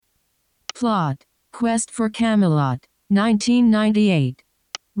Plot: Quest for Camelot, 1998.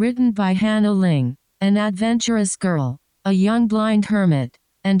 Written by Hannah Ling. An adventurous girl, a young blind hermit,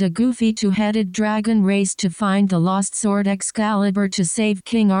 and a goofy two-headed dragon race to find the lost sword Excalibur to save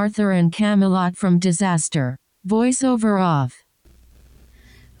King Arthur and Camelot from disaster. Voiceover off.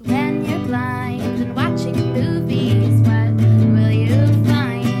 When you're blind and watching movies, what will you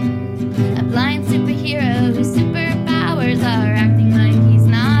find? A blind superhero whose superpowers are acting like he's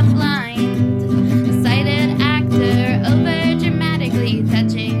not blind. A sighted actor over-dramatically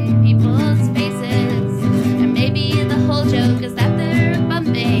touching people's faces. Or maybe the whole joke is that they're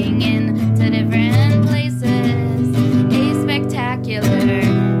bumping into different places. A spectacular,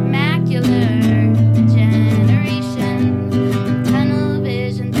 macular generation. From tunnel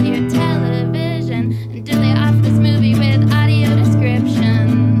vision to your television. And do they offer this movie with audio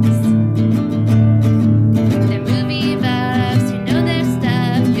descriptions? They're movie buffs who know their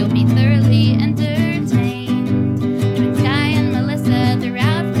stuff. You'll be thoroughly entertained. Join Sky and Melissa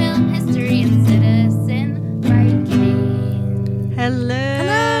throughout film history and Citizen White Cane.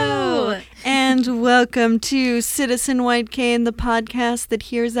 Hello. And welcome to Citizen White Cane, the podcast that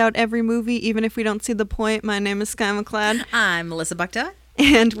hears out every movie, even if we don't see the point. My name is Sky McLeod, I'm Melissa Buckta.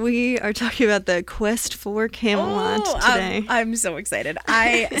 and we are talking about the Quest for Camelot today. I'm so excited.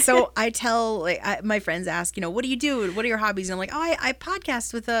 I tell my friends ask, what do you do? What are your hobbies? And I'm like, I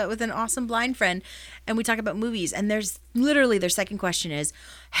podcast with an awesome blind friend, and we talk about movies. And there's literally their second question is,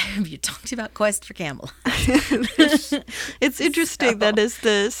 have you talked about Quest for Camelot? It's interesting that is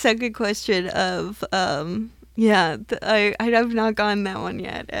the second question of I have not gotten that one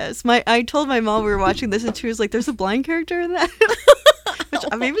yet. I told my mom we were watching this, and she was like, "There's a blind character in that." Which,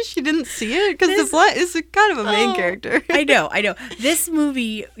 maybe she didn't see it because the blind is kind of a main character. I know. This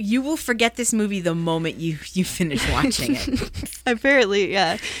movie, you will forget this movie the moment you finish watching it. Apparently,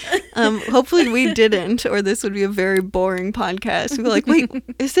 yeah. Hopefully we didn't, or this would be a very boring podcast. We'd be like, wait,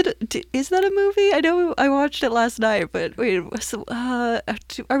 is that a movie? I know I watched it last night, but wait, so,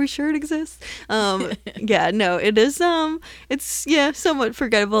 are we sure it exists? Yeah, no, it is. It's somewhat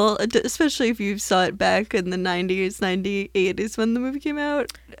forgettable, especially if you saw it back in the 90s, 98 is when the movie came out.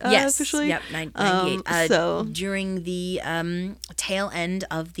 Yes, officially. Yep, 98. So during the tail end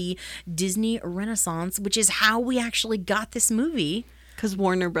of the Disney Renaissance, which is how we actually got this movie. Because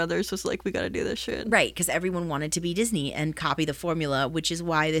Warner Brothers was like, we got to do this shit. Right, because everyone wanted to be Disney and copy the formula, which is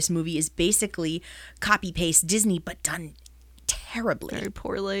why this movie is basically copy-paste Disney, but done terribly. Very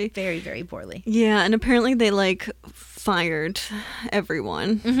poorly. Very, very poorly. Yeah, and apparently they fired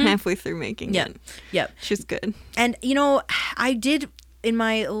everyone halfway through making it. Yep. Which is good. And, I did, in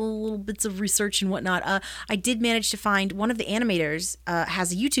my little bits of research and whatnot, I did manage to find one of the animators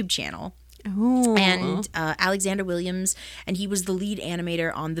has a YouTube channel. Ooh. And Alexander Williams, and he was the lead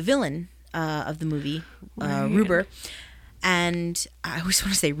animator on the villain of the movie, Ruber. And I always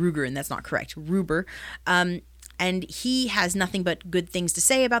want to say Ruger, and that's not correct. Ruber. And he has nothing but good things to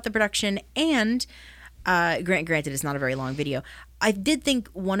say about the production. And granted, it's not a very long video. I did think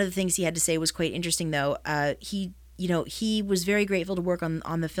one of the things he had to say was quite interesting, though. He was very grateful to work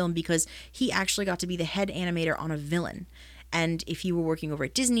on the film because he actually got to be the head animator on a villain. And if you were working over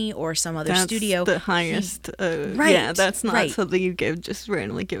at Disney or some other studio, the highest. Right. Yeah, that's not something you just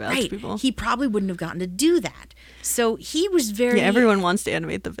randomly give out to people. He probably wouldn't have gotten to do that. So he was very. Yeah, everyone wants to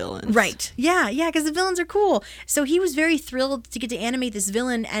animate the villains. Right. Yeah, because the villains are cool. So he was very thrilled to get to animate this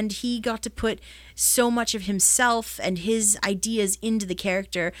villain, and he got to put so much of himself and his ideas into the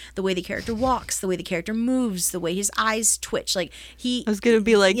character, the way the character walks, the way the character moves, the way his eyes twitch. Like I was gonna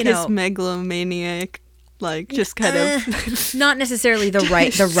be like his megalomaniac. Just kind of not necessarily the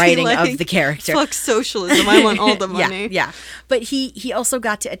writing of the character. Fuck socialism! I want all the money. Yeah. But he also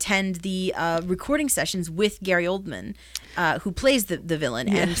got to attend the recording sessions with Gary Oldman, who plays the villain,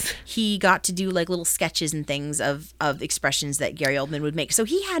 and he got to do little sketches and things of expressions that Gary Oldman would make. So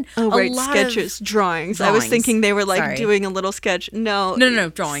he had a lot sketches, of drawings. I was thinking they were doing a little sketch. No,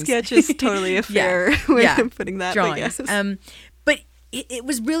 drawings. Sketches, totally a fair way of putting that. Drawings. But yes. It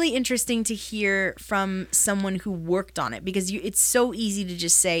was really interesting to hear from someone who worked on it because it's so easy to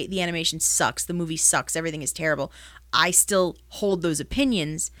just say the animation sucks, the movie sucks, everything is terrible. I still hold those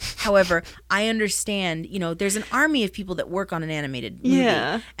opinions. However, I understand, there's an army of people that work on an animated movie.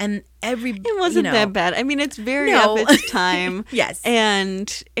 Yeah. And it wasn't that bad. I mean, it's very of its time. Yes.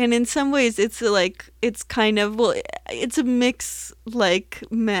 And in some ways it's it's kind of, it's a mix,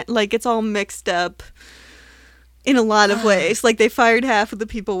 it's all mixed up. In a lot of ways. They fired half of the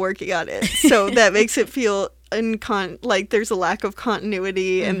people working on it. So that makes it feel like there's a lack of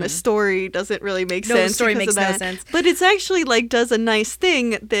continuity and the story doesn't really make No, the sense. story because makes of no that. sense. But it's actually like does a nice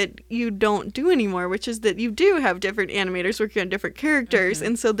thing that you don't do anymore, which is that you do have different animators working on different characters,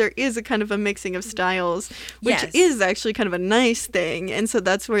 and so there is a kind of a mixing of styles, which Yes. is actually kind of a nice thing. And so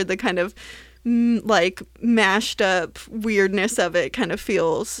that's where the kind of like mashed up weirdness of it kind of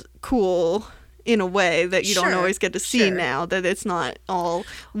feels cool in a way that you don't Sure, always get to see sure. now, that it's not all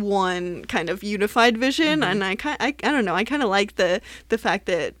one kind of unified vision. And I don't know, I kind of like the fact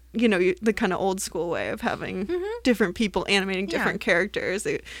that, you know, the kind of old school way of having different people animating Yeah. different characters.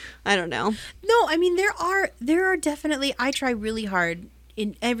 I don't know. No, I mean there are definitely, I try really hard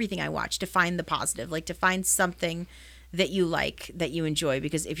in everything I watch to find the positive, like to find something that you like, that you enjoy,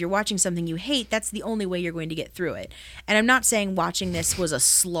 because if you're watching something you hate, that's the only way you're going to get through it. And I'm not saying watching this was a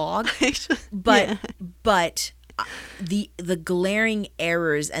slog, but the glaring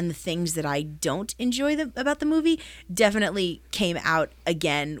errors and the things that I don't enjoy about the movie definitely came out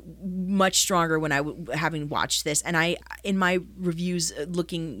again much stronger when having watched this. And I, in my reviews,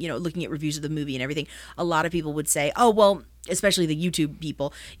 looking at reviews of the movie and everything, a lot of people would say, oh well, especially the YouTube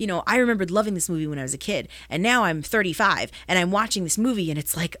people, you know, I remembered loving this movie when I was a kid, and now I'm 35 and I'm watching this movie and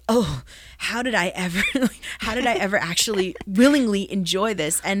it's like, oh, how did I ever actually willingly enjoy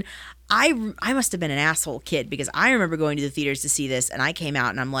this? And I must have been an asshole kid, because I remember going to the theaters to see this and I came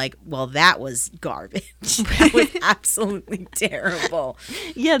out and I'm like, well, that was garbage. That was absolutely terrible.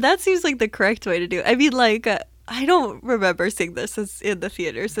 Yeah, that seems like the correct way to do it. I mean, like, I don't remember seeing this in the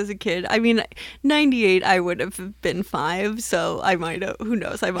theaters as a kid. I mean, 98, I would have been 5, so I might have, who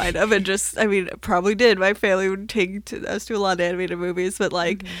knows, I might have. And just, I mean, probably did. My family would take us to a lot of animated movies, but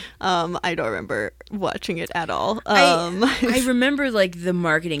like, I don't remember watching it at all. I remember like the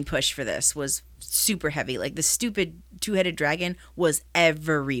marketing push for this was super heavy. Like the stupid two-headed dragon was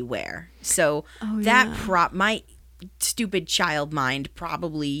everywhere. So my stupid child mind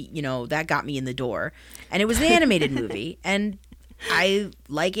probably, you know, that got me in the door. And it was an animated movie, and I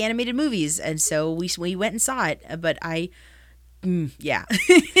like animated movies, and so we went and saw it. But yeah.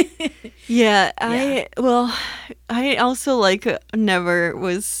 Yeah, I also like never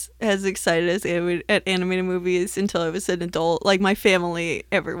was as excited at animated movies until I was an adult. Like my family,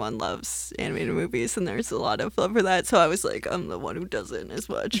 everyone loves animated movies, and there's a lot of love for that. So I was like, I'm the one who doesn't as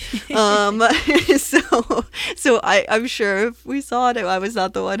much. So I'm sure if we saw it, I was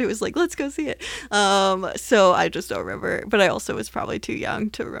not the one who was like, let's go see it. So I just don't remember. But I also was probably too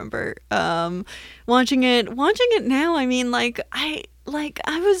young to remember watching it. Watching it now, I mean, I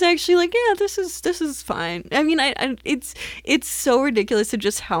was actually like, yeah, this is fine. I mean, it's so ridiculous to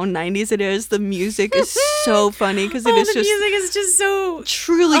just how 90s it is. The music is so funny because it is the just music is just so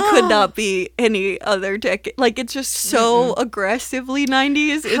truly could not be any other decade. Like it's just so aggressively 90s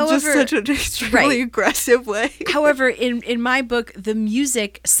in just However, such an extremely aggressive way. However, in my book, the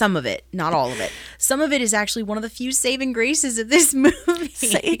music, some of it, not all of it, some of it is actually one of the few saving graces of this movie.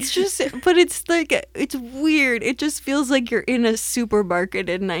 It's just, but it's like, it's weird. It just feels like you're in a supermarket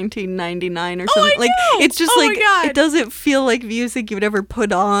in 1999 or something. Like it's just Oh my like God. it doesn't feel like music you'd ever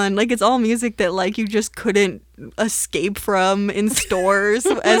put on. Like it's all music that like you just couldn't escape from in stores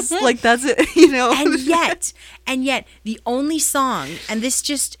as like that's it, you know. And yet the only song, and this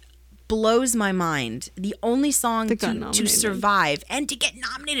just blows my mind, the only song That got to nominated. survive and to get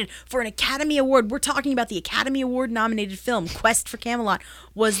nominated for an Academy Award, we're talking about the Academy Award nominated film Quest for Camelot,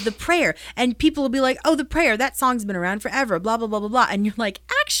 was The Prayer. And people will be like, oh, The Prayer, that song's been around forever, blah blah blah blah blah. And you're like,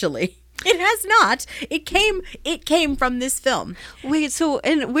 actually it has not. It came from this film. Wait, so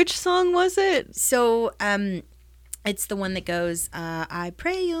and which song was it? So it's the one that goes, I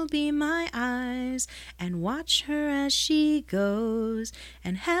pray you'll be my eyes and watch her as she goes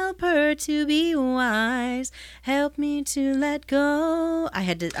and help her to be wise. Help me to let go.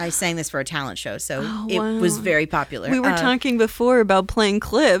 I sang this for a talent show, so it was very popular. We were talking before about playing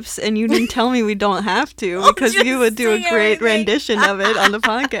clips, and you didn't tell me we don't have to because just you would do a sing great everything. rendition of it on the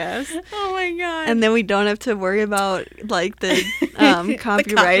podcast. Oh my God. And then we don't have to worry about like the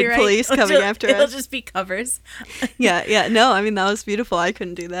copyright police coming after It'll us. just be covers. Yeah. No, I mean that was beautiful. I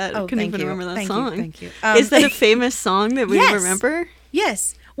couldn't do that. I Oh, couldn't thank even you. remember that Thank you, song. thank you. Is that a famous song that we Yes. remember?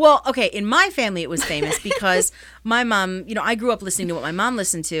 Yes. Well, okay, in my family it was famous because my mom, you know, I grew up listening to what my mom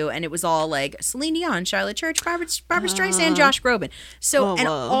listened to, and it was all like Celine Dion, Charlotte Church, Barbara Streisand, Josh Groban. So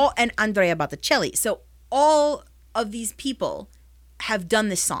and Andrea Botticelli. So all of these people have done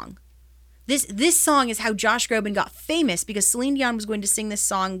this song. This song is how Josh Groban got famous, because Celine Dion was going to sing this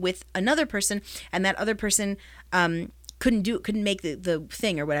song with another person, and that other person couldn't make the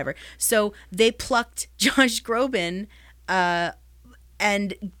thing or whatever. So they plucked Josh Groban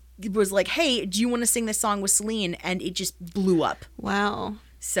and was like, hey, do you want to sing this song with Celine? And it just blew up. Wow.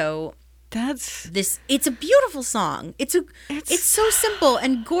 So That's it's a beautiful song. It's so simple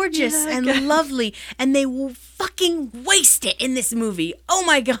and gorgeous and lovely, and they will fucking waste it in this movie. Oh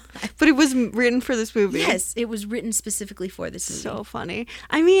my god. but it was written for this movie. Yes, it was written specifically for this movie. So funny.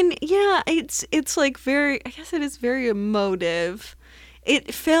 I mean, yeah, it's like very, I guess it is very emotive.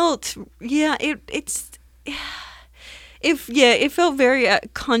 It felt, yeah, it felt very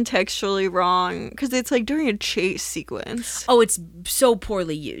contextually wrong because it's like during a chase sequence. Oh, it's so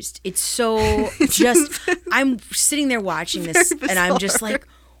poorly used. It's so just. I'm sitting there watching this, and I'm just like,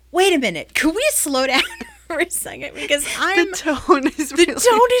 wait a minute, could we slow down for a second? Because The tone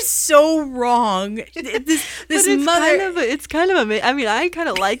is so wrong. This it's mother. it's kind of amazing. I mean, I kind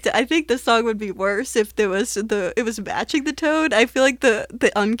of liked it. I think the song would be worse if it was matching the tone. I feel like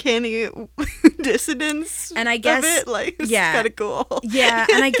the uncanny dissonance. And I guess of it, like, it's kind of cool. Yeah,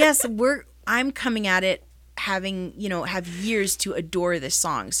 and I guess I'm coming at it having, have years to adore this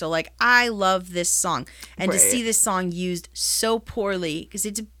song. So like I love this song, and to see this song used so poorly because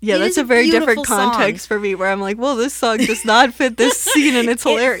that's a very different context for me where I'm like, well, this song does not fit this scene and it's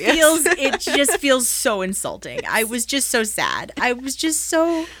hilarious. It just feels so insulting. I was just so sad. I was just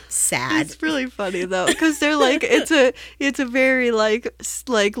so sad. It's really funny though because they're like it's a very like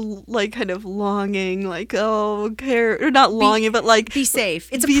kind of longing, like, oh, care, or not longing, but like be safe.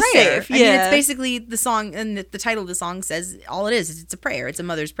 It's a be prayer. Safe, I mean, it's basically the song, and the title of the song says all it is it's a prayer. It's a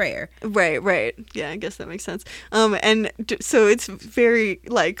mother's prayer. Right. Yeah, I guess that makes sense. And so it's very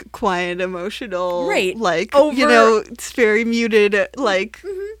like quiet, emotional, right? Like over. It's very muted, like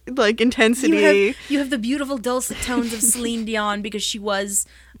like intensity. You have the beautiful dulcet tones of Celine Dion because she was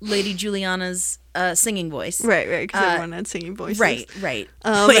Lady Juliana's singing voice. Right, because everyone had singing voices. Right.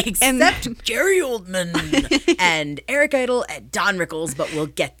 Except Gary Oldman and Eric Idle and Don Rickles, but we'll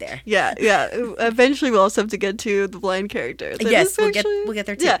get there. Yeah. Eventually, we'll also have to get to the blind character. Yes, we'll get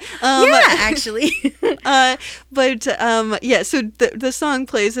there too. Yeah, actually. So the song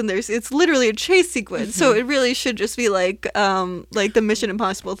plays and it's literally a chase sequence. So it really should just be like the Mission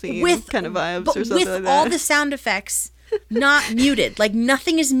Impossible theme kind of vibes or something like that. With all the sound effects not muted, like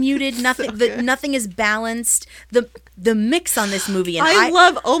nothing is muted, nothing is balanced. The mix on this movie, and I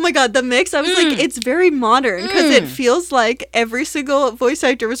love. Oh my god, the mix! I was like, it's very modern because it feels like every single voice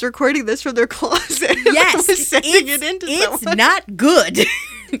actor was recording this from their closet. Yes, was sending it into it's someone. not good.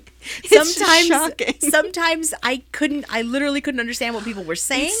 It's shocking. Sometimes I literally couldn't understand what people were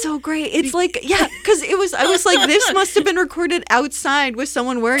saying. It's so great. It's like, yeah, because I was like, this must have been recorded outside with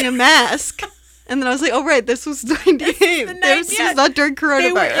someone wearing a mask. And then I was like, oh, right, this was 98. This was not during coronavirus.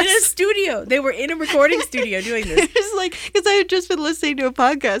 They were in a studio. They were in a recording studio doing this. It's like, because I had just been listening to a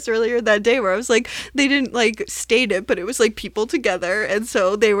podcast earlier that day where I was like, they didn't like state it, but it was like people together. And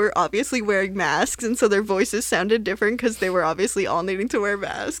so they were obviously wearing masks. And so their voices sounded different because they were obviously all needing to wear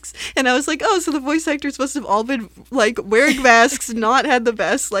masks. And I was like, oh, so the voice actors must have all been like wearing masks, not had the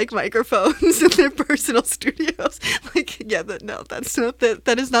best like microphones in their personal studios. Like, yeah,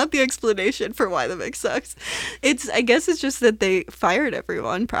 that is not the explanation for why the mix sucks. I guess it's just that they fired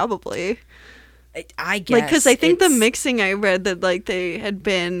everyone, probably. I guess. Because I think the mixing, I read that like they had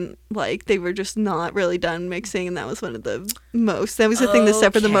been like they were just not really done mixing, and that was one of the most. That was the thing that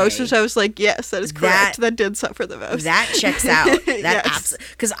suffered the most, which I was like, yes, that is correct. That did suffer the most. That checks out. That yes. absolutely.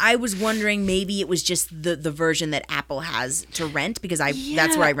 Because I was wondering maybe it was just the version that Apple has to rent because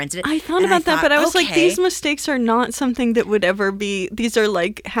that's where I rented it. I thought about that, but I was like, these mistakes are not something that would ever be. These are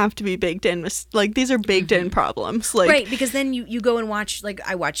like have to be baked in. Like these are baked in problems. Like right, because then you go and watch. Like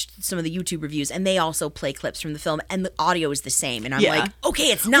I watched some of the YouTube reviews, and they also play clips from the film, and the audio is the same, and I'm like,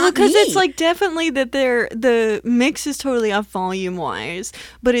 okay, it's not because it's like definitely that the mix is totally off volume wise,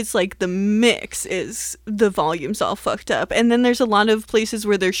 but it's like the mix is the volume's all fucked up, and then there's a lot of places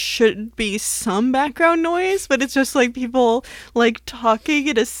where there should be some background noise, but it's just like people like talking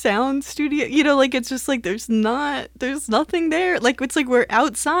in a sound studio, like it's just like there's nothing there, like it's like we're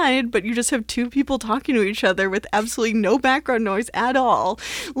outside, but you just have two people talking to each other with absolutely no background noise at all.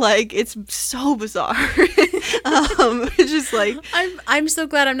 Like it's so bizarre. It's just like I'm so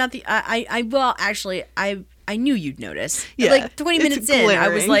glad I'm not the I knew you'd notice. Yeah, like 20 minutes in, I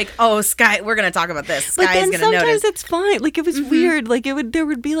was like, "Oh, Sky, we're gonna talk about this." Sky but then is gonna sometimes notice. it's fine. Like it was weird. Like it would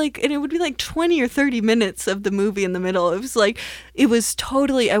be like 20 or 30 minutes of the movie in the middle. It was like it was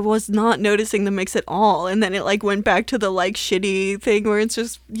totally. I was not noticing the mix at all, and then it like went back to the like shitty thing where it's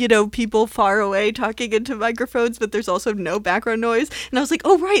just people far away talking into microphones, but there's also no background noise. And I was like,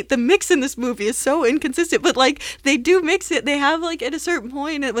 oh right, the mix in this movie is so inconsistent. But like they do mix it. They have like at a certain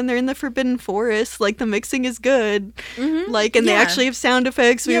point when they're in the Forbidden Forest, like the mixing is good. Like, and they Yeah. actually have sound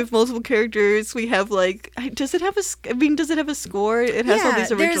effects. We Yep. have multiple characters. We have like, does it have does it have a score? It has all Yeah,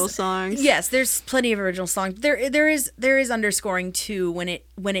 these original there's- songs. Yes, there's plenty of original songs. There is underscoring too when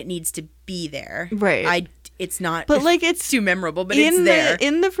it needs to be there. Right. It's not, But like, it's too memorable, but it's there.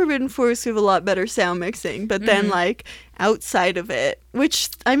 In the Forbidden Forest, we have a lot better sound mixing. But then, like, outside of it, which,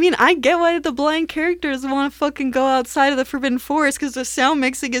 I mean, I get why the blind characters want to fucking go outside of the Forbidden Forest because the sound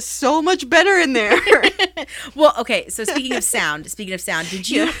mixing is so much better in there. Well, okay. So speaking of sound,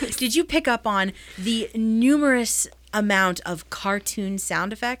 did you pick up on the numerous amount of cartoon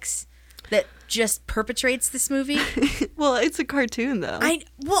sound effects that just perpetrates this movie? Well, it's a cartoon, though.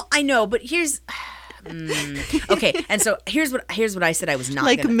 I know, but here's. Okay, and so here's what I said I was not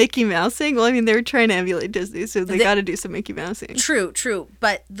like gonna. Mickey Mousing. Well, I mean, they were trying to emulate Disney, so they got to do some Mickey Mousing. True,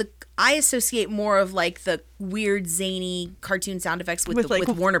 but I associate more of like the weird zany cartoon sound effects with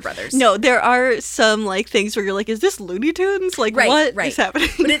Warner Brothers. No, there are some like things where you're like, is this Looney Tunes? Like, what is happening?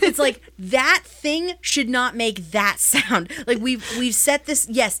 But it's like that thing should not make that sound. Like we've set this.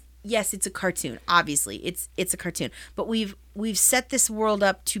 Yes, it's a cartoon. Obviously, it's a cartoon. But we've set this world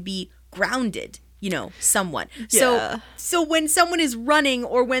up to be grounded. Somewhat. Yeah. So when someone is running,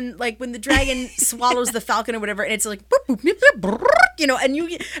 or when the dragon swallows the falcon or whatever, and it's like, boop, boop, boop, boop, and you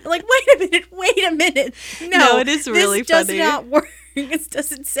like, wait a minute. No, it is really this does funny. not work. It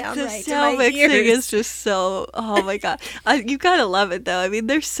doesn't sound The right. sound to my mixing ears. is just so. Oh my god, you gotta love it though. I mean,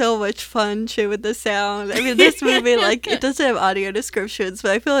 there's so much fun shit with the sound. I mean, this movie like it doesn't have audio descriptions,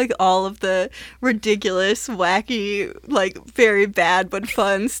 but I feel like all of the ridiculous, wacky, like very bad but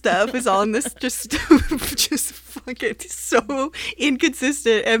fun stuff is all in this just fucking so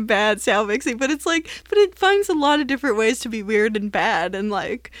inconsistent and bad sound mixing. But it finds a lot of different ways to be weird and bad, and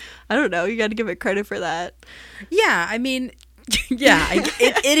like I don't know, you got to give it credit for that. Yeah, I mean. Yeah,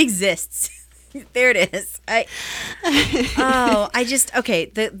 it exists. There it is.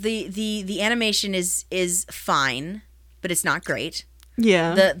 The animation is fine, but it's not great.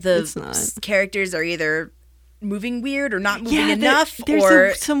 Yeah, The it's not. characters are either moving weird or not moving Yeah, enough, there's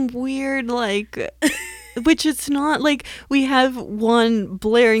or some weird like. Which it's not like we have one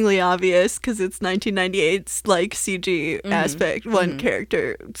blaringly obvious because it's 1998's like CG aspect, one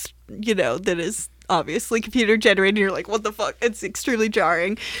character, that is obviously computer generated. You're like, what the fuck? It's extremely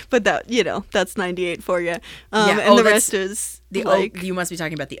jarring, but that's 98 for you. And the rest is you must be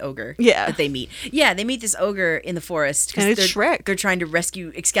talking about the ogre. Yeah. that they meet. Yeah, they meet this ogre in the forest And it's they're, Shrek. They're trying to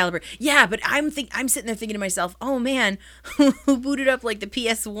rescue Excalibur. Yeah, but I'm sitting there thinking to myself, oh man, who booted up like the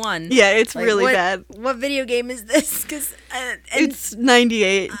PS1? Yeah, it's Like, really what, bad. What video game is this? Because It's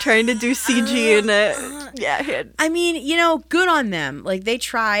 98 trying to do CG in it. Yeah, I mean, good on them. Like they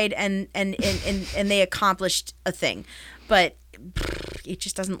tried and they accomplished a thing, but it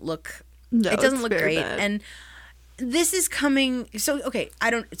just doesn't look. No, it doesn't it's look very great. bad. And this is coming. So okay,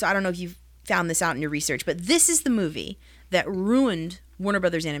 I don't know if you've found this out in your research, but this is the movie that ruined Warner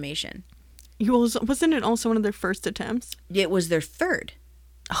Brothers Animation. Wasn't it also one of their first attempts? It was their third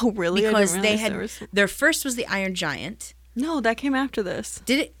Oh, really? because I didn't they realize had there was... their first was the Iron Giant. No, that came after this.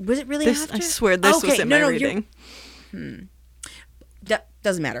 Did it? Was it really This after? I swear this was in my reading. That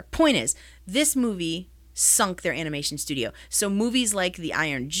doesn't matter. Point is, this movie sunk their animation studio. So movies like The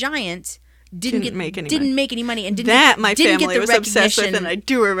Iron Giant didn't make any money and didn't my didn't family get the was obsessed with, recognition. and I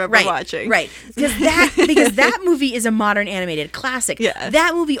do remember watching. Right, because that movie is a modern animated classic. Yeah,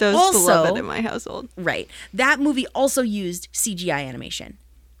 that movie those also beloved in my household. Right, that movie also used CGI animation.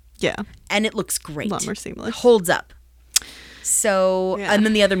 Yeah, and it looks great. A lot more seamless. Holds up. So, Yeah. and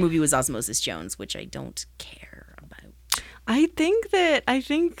then the other movie was Osmosis Jones, which I don't care about. I think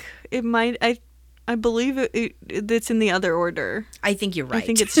it might. I believe it's in the other order. I think you're right. I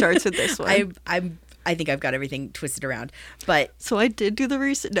think it starts with this one. I think I've got everything twisted around, but So I did do the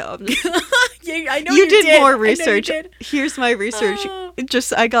research. No, I'm just, yeah, I know you did more I know you research. did. Here's my research. Oh.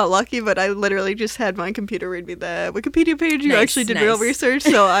 I got lucky, but I literally just had my computer read me the Wikipedia page. You Nice, actually did real nice. research,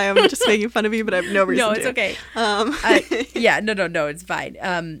 so I am just making fun of you, but I have no reason No, to. it's okay. Yeah, No, it's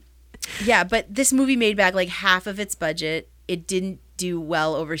fine. Yeah, but this movie made back like half of its budget. It didn't do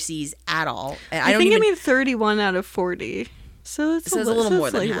well overseas at all. I think it made 31 out of 40. So it's a little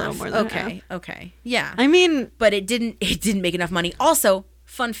more than like half. A little more than half. Okay. Yeah. I mean, but it didn't make enough money. Also,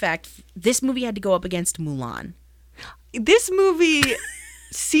 fun fact, this movie had to go up against Mulan. this movie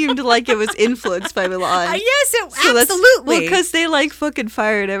seemed like it was influenced by Mulan. Yes, So that's- absolutely. Well, because they like fucking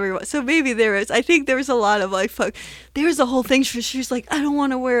fired everyone. So maybe there was. I think there was a lot of like fuck. There was a whole thing. She's like, I don't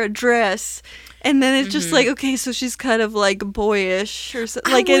want to wear a dress. And then it's just like, okay, so she's kind of like boyish or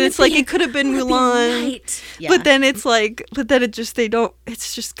something. Like, and wanna it's like be- it could have been I wanna be Mulan. light. Yeah. But then it's like, but then it just, they don't,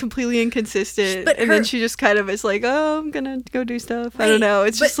 it's just completely inconsistent. But and her- then she just kind of is like, oh, I'm going to go do stuff. I Right. don't know.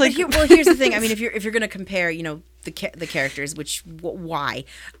 It's But- just like, but here's the thing. I mean, if you're gonna compare, you know, the characters, which why?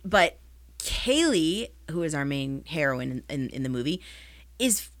 But Kaylee, who is our main heroine in the movie,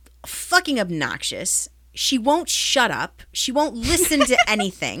 is fucking obnoxious. She won't shut up. She won't listen to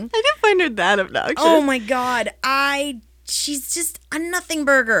anything. I didn't find her that obnoxious. Oh my god, she's just a nothing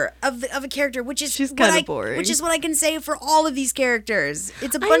burger of a character, which is She's what kinda I- boring. Which is what I can say for all of these characters.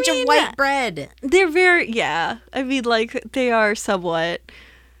 It's a bunch mean, of white bread. They're very, yeah. I mean, like, they are somewhat.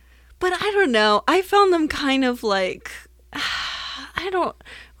 But I don't know. I found them kind of like, I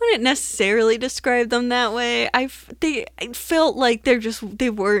wouldn't necessarily describe them that way. I felt like they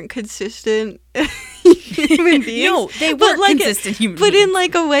weren't consistent human beings. No, they But weren't like consistent human But beings. in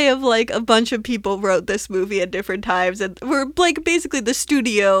like a way of like a bunch of people wrote this movie at different times, and we're like basically the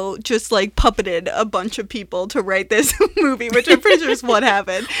studio just like puppeted a bunch of people to write this movie, which I'm pretty sure is what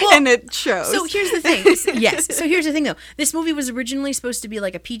happened, Well, and it shows. So here's the thing. Yes. So here's the thing, though. This movie was originally supposed to be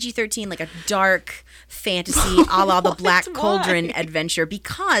like a PG-13, like a dark fantasy, a la the Black Why? Cauldron adventure.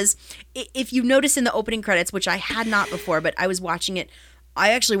 Because if you notice in the opening credits, which I had not before, but I was watching it.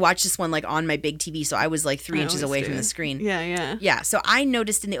 I actually watched this one like on my big TV, so I was like 3 inches away from the screen. Yeah. Yeah, so I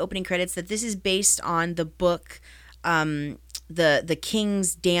noticed in the opening credits that this is based on the book, the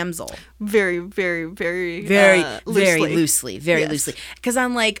King's Damsel. Very, very, very, Very loosely. loosely, Yes. loosely. Because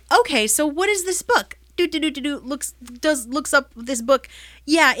I'm like, okay, so what is this book? Looks up this book.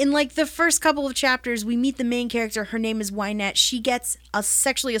 Yeah, in like the first couple of chapters, we meet the main character. Her name is Wynette. She gets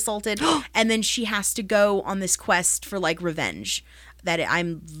sexually assaulted, and then she has to go on this quest for like revenge. That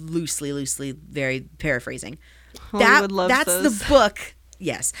I'm loosely, very paraphrasing. Hollywood loves that's those. the book.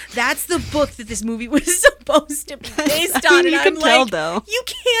 Yes, that's the book that this movie was supposed to be based I mean, on. you And can I'm tell, like, though. you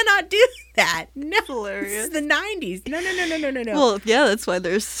cannot do that. No, Hilarious. this is the '90s. No. Well, yeah, that's why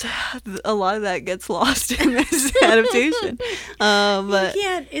there's a lot of that gets lost in this adaptation. But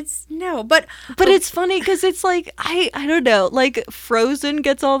Yeah, it's no, but it's funny because it's like I don't know, like Frozen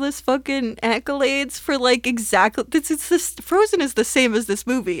gets all this fucking accolades for like exactly this. Frozen is the same as this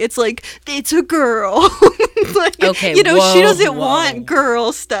movie. It's like it's a girl. Like, Okay, you know, she whoa, doesn't whoa. want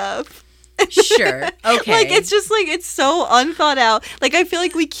girl stuff. sure, okay. Like it's just like it's so unthought out. Like I feel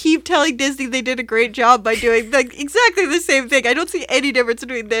like we keep telling Disney they did a great job by doing like exactly the same thing. I don't see any difference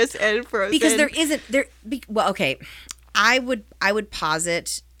between this and Frozen. because there isn't there. Well, okay, I would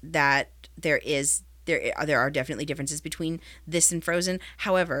posit that there are definitely differences between this and Frozen.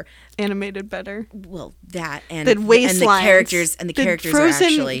 However, animated better. well, that and Than Wasteland. the characters are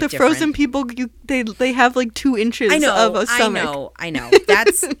actually the different. Frozen people. They have like 2 inches I know, of a stomach. I know.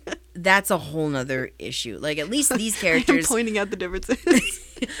 That's a whole nother issue. Like at least these I'm characters, pointing out the differences.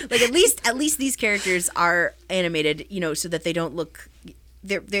 like at least these characters are animated, you know, so that they don't look.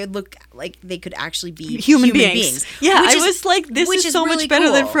 They look like they could actually be human beings. Yeah, which I is- was like, this which is so really much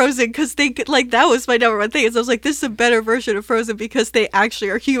better than cool. Frozen because they could, like, that was my number one thing. Is I was like, this is a better version of Frozen because they actually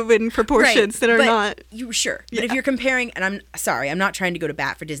are human proportions that are but not. You sure? But if you're comparing, and I'm sorry, I'm not trying to go to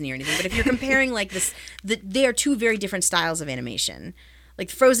bat for Disney or anything, but if you're comparing like this, they are two very different styles of animation. Like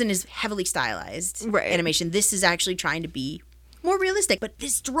Frozen is heavily stylized Right. animation. This is actually trying to be more realistic. But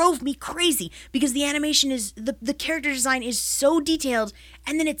this drove me crazy because the animation is the character design is so detailed,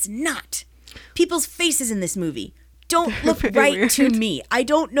 and then it's not. People's faces in this movie don't look Very right weird. to me. I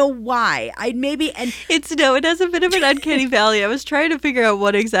don't know why. And It has a bit of an uncanny valley. I was trying to figure out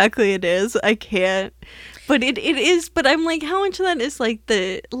what exactly it is. I can't. But it is, but I'm like, how much of that is like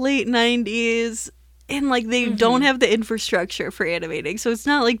the late 90s? And like they don't have the infrastructure for animating. So it's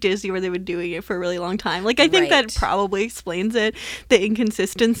not like Disney where they've been doing it for a really long time. Like I think that Right. probably explains it. The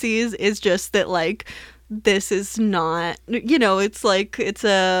inconsistencies is just that like this is not, you know, it's like it's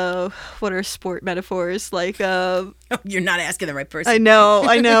a what are sport metaphors like you're not asking the right person. I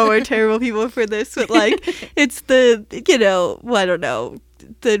know we're terrible people for this, but like it's the, you know, well, I don't know,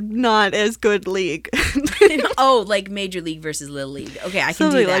 the not as good league. Oh, like Major League versus Little League. Okay, I can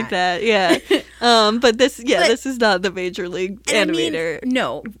Something do that. like that, yeah. But this But- this is not the Major League And I mean, animator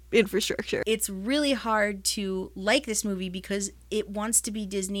no, infrastructure. it's really hard to like this movie because it wants to be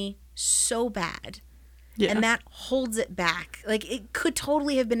Disney so bad. Yeah. And that holds it back. Like it could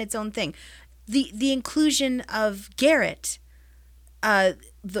totally have been its own thing. The inclusion of Garrett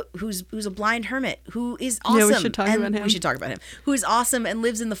who's a blind hermit who is awesome. Yeah, we should talk and about him. We should talk about him. Who is awesome and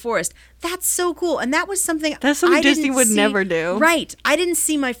lives in the forest. That's so cool. And that was something Disney didn't would see- never do. Right. I didn't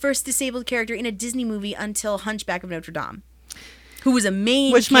see my first disabled character in a Disney movie until Hunchback of Notre Dame, who was a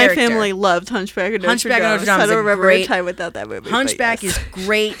main Which character. my family loved Hunchback of Notre Hunchback of Dame. Notre Dame I is don't a remember great- a time without that movie. but Hunchback yes. is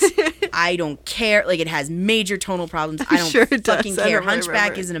great. I don't care. Like, it has major tonal problems. I don't Sure it does. fucking I care. don't really Hunchback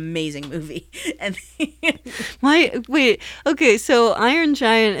remember. is an amazing movie. And Wait, okay, so Iron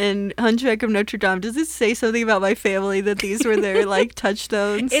Giant and Hunchback of Notre Dame, does this say something about my family that these were their, like,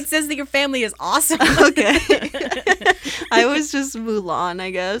 touchstones? it says that your family is awesome. Okay. I was just Mulan,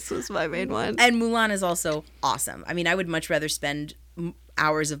 I guess, was my main one. And Mulan is also awesome. I mean, I would much rather spend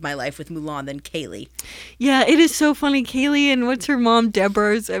hours of my life with Mulan than Kaylee. Yeah, it is so funny. Kaylee and what's her mom?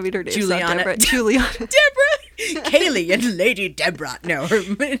 Deborah's, I mean, her name's not Juliana. Deborah. Juliana. Deborah! Kaylee and Lady Deborah. No,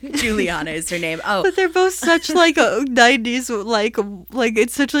 Juliana is her name. Oh, But they're both such like a 90s like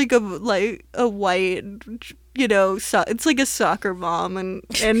it's such like a white, you know, it's like a soccer mom and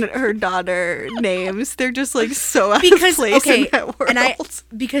her daughter names. They're just like so out of place in that world. and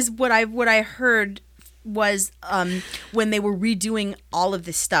because what I heard was when they were redoing all of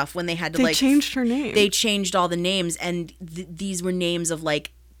this stuff, when they had to they changed her name. they changed all the names, and these were names of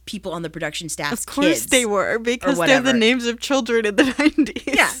like people on the production staff's Of course kids. they were, because they're whatever. the names of children in the 90s.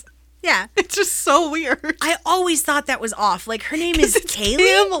 Yeah. Yeah. It's just so weird. I always thought that was off. Like, her name is It's Kaylee.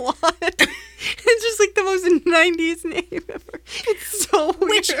 Camelot. It's just like the most 90s name ever. It's so weird.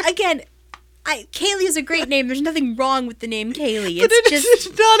 Which, again, Kaylee is a great name. There's nothing wrong with the name Kaylee. but It's it's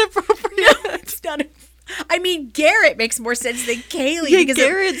just not appropriate. it's not. I mean, Garrett makes more sense than Kaylee. Yeah, because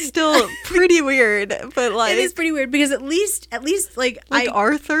Garrett's still pretty weird, but like it is pretty weird because at least like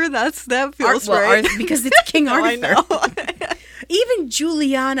Arthur, that feels right. because it's King No, I Arthur. know. Even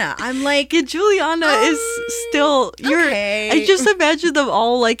Juliana, I'm like, Yeah, Juliana is still okay. I just imagine them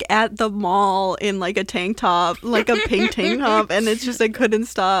all like at the mall in like a tank top, like a pink tank top, and it's just I couldn't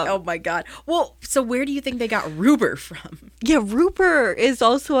stop. oh my god. Well, so where do you think they got Ruber from? Yeah, Rupert is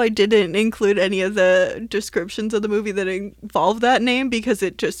also, I didn't include any of the descriptions of the movie that involve that name because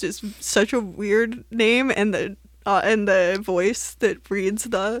it just is such a weird name, and the voice that reads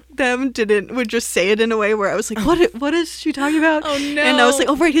them would just say it in a way where I was like, what is she talking about? Oh, no. And I was like,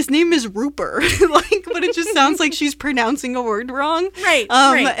 oh right, his name is Rupert. Like, but it just sounds like she's pronouncing a word wrong. Right,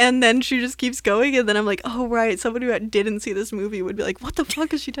 right. And then she just keeps going, and then I'm like, oh right, somebody who didn't see this movie would be like, what the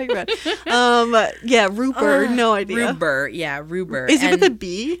fuck is she talking about? Yeah, Rupert, no idea. Ruber, yeah, Ruber. Is it with a And-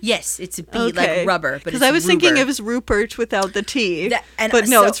 B? Yes, it's a B, Okay. like rubber, but Because it's I was thinking Ruber. it was Rupert without the T, And but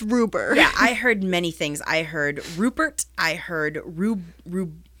no, so- it's Ruber. Yeah, I heard many things. I heard Rupert. I heard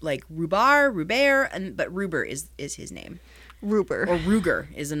like Ruber, but Ruber is his name. Ruber. Or Ruger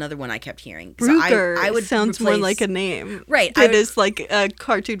is another one I kept hearing. So Ruger I would sounds more replace- like a name. Right, It is like a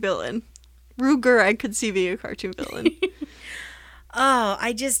cartoon villain. Ruger, I could see being a cartoon villain. Oh,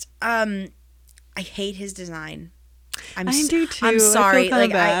 I hate his design. I do too. I'm I feel sorry. kinda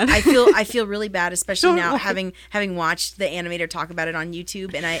Like bad. I feel really bad, especially Don't now worry. having watched the animator talk about it on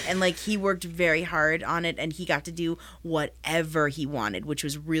YouTube, and like he worked very hard on it, and he got to do whatever he wanted, which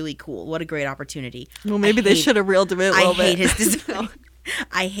was really cool. What a great opportunity. Well, maybe they should have reeled him in a I little hate bit. his design.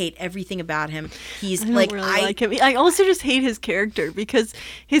 I hate everything about him. He's I don't like really like him. I also just hate his character because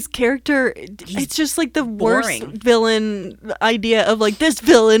his character, it's just like the worst boring. villain idea of like, this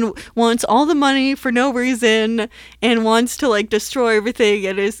villain wants all the money for no reason and wants to like destroy everything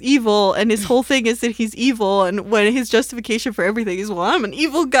and is evil, and his whole thing is that he's evil, and when his justification for everything is, well, I'm an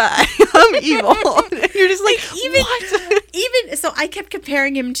evil guy. I'm evil. And you're just like, what? even so, I kept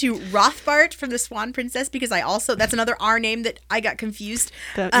comparing him to Rothbart from the Swan Princess because that's another R name that I got confused.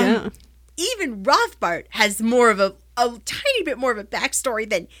 Yeah. Even Rothbart has more of a tiny bit more of a backstory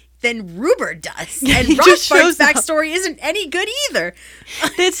than Ruber does, and he just Rothbart's shows up. backstory isn't any good either.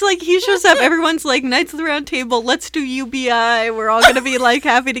 It's like he shows up, everyone's like, Knights of the Round Table, let's do UBI, we're all gonna be like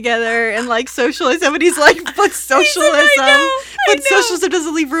happy together and like socialism, and he's like, but socialism, I but know. socialism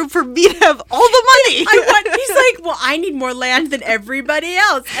doesn't leave room for me to have all the money. He's like, well, I need more land than everybody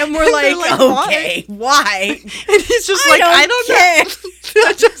else, and we're And like, they're like, okay, why? And he's just I like, don't I don't care.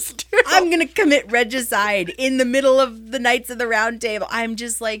 know. Just do. I'm gonna commit regicide in the middle of the Knights of the Round Table. I'm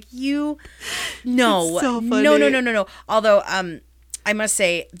just like, no, It's so funny. no. Although, I must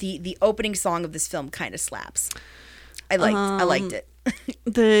say the opening song of this film kind of slaps. I liked it.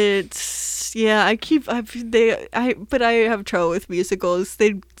 But I have trouble with musicals.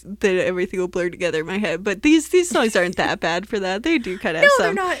 They everything will blur together in my head. But these songs aren't that bad for that. They do kind of have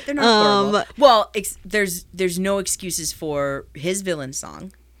some. They're not horrible. Well, there's no excuses for his villain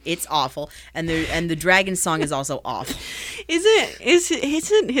song. It's awful, and the dragon song is also awful.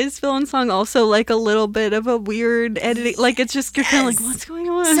 Isn't his villain song also like a little bit of a weird editing? Like it's just you're kind of like, what's going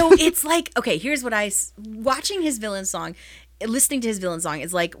on? So it's like, okay, here's what watching his villain song, listening to his villain song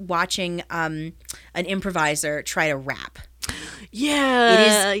is like watching an improviser try to rap.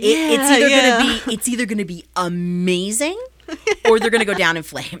 Yeah, it's either gonna be amazing or they're gonna go down in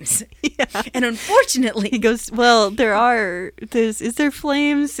flames. Yeah. And unfortunately, he goes, well, is there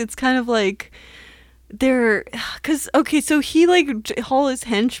flames? It's kind of like okay, so he like all his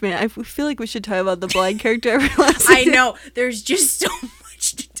henchmen. I feel like we should talk about the blind character every last I know there's just so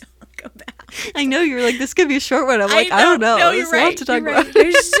much to talk about. I know you're like, this could be a short one. I'm like, I don't know. No, There's a lot to talk about.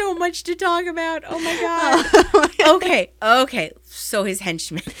 There's so much to talk about. Oh my god. Okay. So his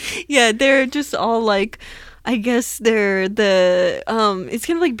henchmen. Yeah, they're just all like, I guess they're it's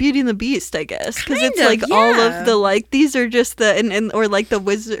kind of like Beauty and the Beast, I guess, because it's like all of the like these are just or like the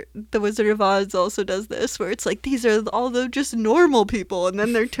Wizard of Oz also does this, where it's like these are all the just normal people, and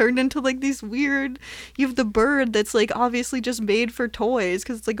then they're turned into like these weird. You have the bird that's like obviously just made for toys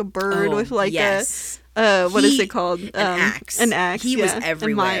because it's like a bird with like what is it called? An axe. An axe. He was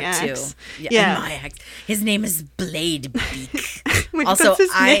everywhere too. Yeah. My axe. His name is Bladebeak. Wait, Also,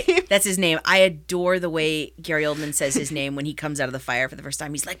 that's that's his name. I adore the way Gary Oldman says his name when he comes out of the fire for the first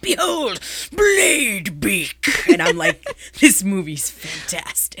time. He's like, "Behold, Bladebeak," and I'm like, "This movie's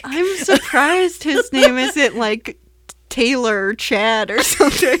fantastic." I'm surprised his name isn't like Taylor or Chad or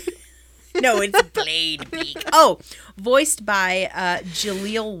something. No, it's Bladebeak. Oh, voiced by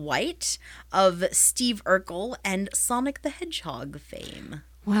Jaleel White of Steve Urkel and Sonic the Hedgehog fame.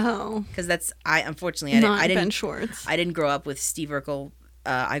 Wow. Because I didn't Ben Schwartz. I didn't grow up with Steve Urkel.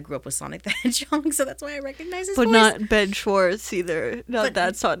 I grew up with Sonic the Hedgehog, so that's why I recognize his but voice. Not Ben Schwartz either. Not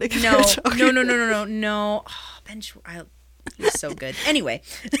that Sonic the Hedgehog. No. Oh, Ben Schwartz. He was so good. Anyway.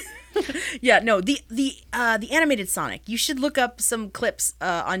 Yeah, no, the animated Sonic. You should look up some clips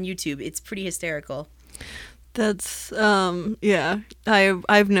on YouTube. It's pretty hysterical. That's yeah.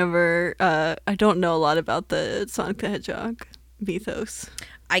 I've never I don't know a lot about the Sonic the Hedgehog mythos.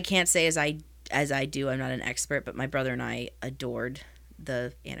 I can't say as I do. I'm not an expert, but my brother and I adored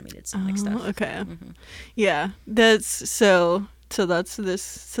the animated Sonic stuff. Okay. Mm-hmm. Yeah. That's Bladebeak.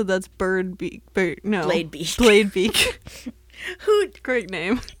 Bladebeak. Who Great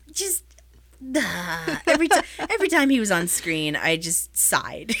name. just every time he was on screen, I just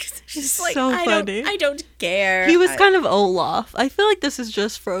sighed. Just like, so funny. I don't care. He was kind of Olaf. I feel like this is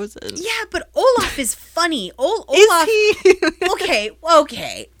just Frozen. Yeah, but Olaf is funny. Olaf. Is he? Okay. I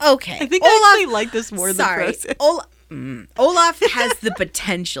think Olaf, I actually like this more than Frozen. Olaf has the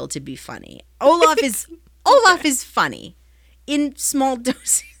potential to be funny. Olaf is funny in small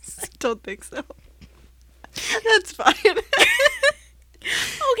doses. I don't think so. That's fine.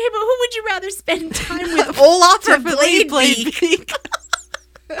 Okay, but who would you rather spend time with, Olaf or Bladebeak?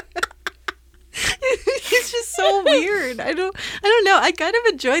 He's just so weird. I don't know. I kind of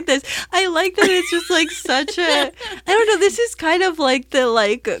enjoyed this. I like that it's just like such a I don't know, this is kind of like the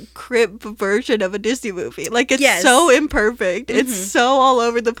like crip version of a Disney movie. Like it's so imperfect. Mm-hmm. It's so all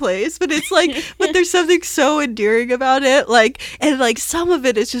over the place, but it's like but there's something so endearing about it. Like and like some of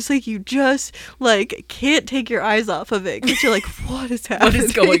it is just like you just like can't take your eyes off of it because you're like, what is happening? What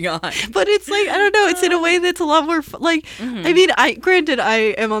is going on? But it's like I don't know, it's in a way that's a lot more like I mean, granted I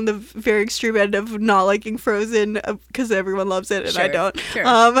am on the very extreme end of not liking Frozen because everyone loves it and I don't. Sure.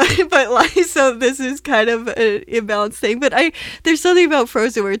 But like, so this is kind of an imbalanced thing. But there's something about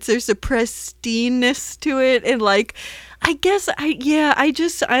Frozen where there's a pristineness to it, and like, I guess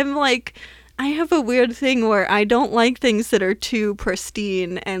I'm like. I have a weird thing where I don't like things that are too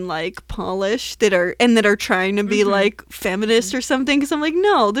pristine and like polished that are trying to be like feminist or something, because I'm like,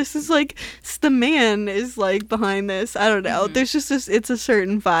 no, this is like the man is like behind this. I don't know. There's just it's a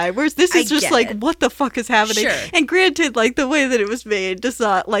certain vibe. Whereas this is just like, what the fuck is happening? Sure. And granted, like the way that it was made does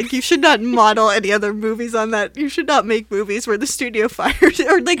not like you should not model any other movies on that. You should not make movies where the studio fired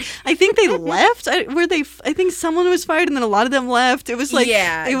or like I think they left. I think someone was fired and then a lot of them left. It was like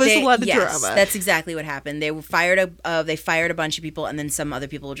it was a lot of drama. That's exactly what happened. They fired a bunch of people, and then some other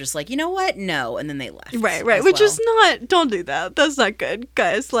people were just like, you know what, no, and then they left. Right, which is not. Don't do that. That's not good,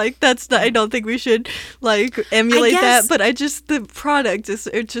 guys. Like that's not. I don't think we should like emulate that. But the product is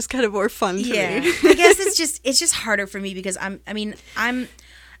just kind of more fun to me. I guess it's just harder for me because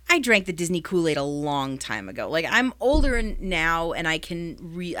I drank the Disney Kool-Aid a long time ago. Like I'm older now, and I can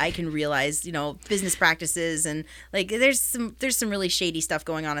realize, you know, business practices and like there's some really shady stuff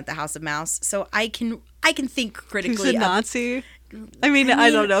going on at the House of Mouse. So I can think critically. Who's a Nazi? I mean, I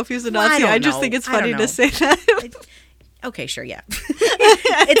don't know if he's a Nazi. I just think it's funny to say that. Okay, sure, yeah.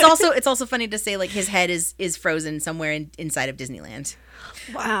 It's also funny to say like his head is frozen somewhere inside of Disneyland.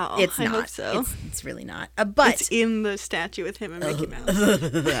 Wow. It's I not. hope so. It's really not. But It's in the statue with him and Mickey Mouse.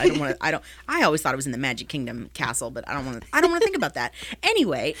 I don't want to. I always thought it was in the Magic Kingdom castle, but I don't want to think about that.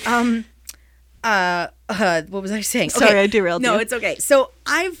 Anyway, what was I saying? Sorry, I derailed No, you. it's okay. So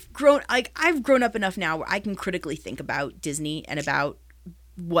I've grown up enough now where I can critically think about Disney and about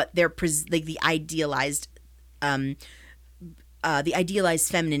what they're like the idealized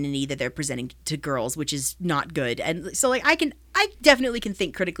femininity that they're presenting to girls, which is not good. And so like I definitely can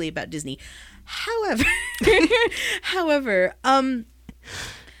think critically about Disney. However,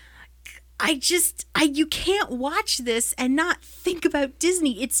 you can't watch this and not think about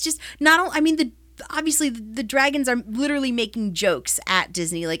Disney. It's just obviously the dragons are literally making jokes at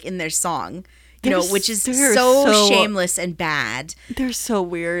Disney, like in their song, which is so shameless and bad. They're so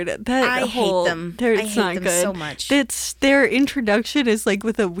weird. I hate them. I hate them so much. Their introduction is like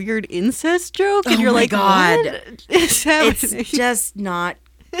with a weird incest joke, and you're my like, God. what is happening? It's just not.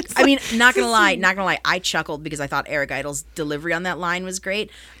 I mean, not gonna lie. I chuckled because I thought Eric Idle's delivery on that line was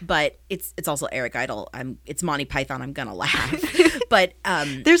great, but it's also Eric Idle. It's Monty Python. I'm gonna laugh, but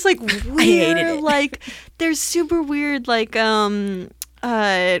there's like I hated weird, it. like there's super weird, like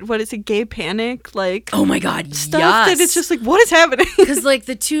what is it, gay panic, like oh my God, stuff yes. that it's just like, what is happening? Because like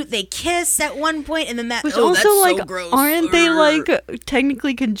the two, they kiss at one point, and then that Which that's also, like, so gross. aren't they like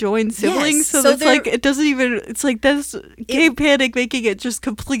technically conjoined siblings? Yes, So so it's like it doesnn't even. It's like that's gay panic making it just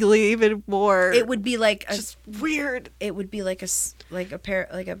completely even more. It would be like just weird. It would be like a pair.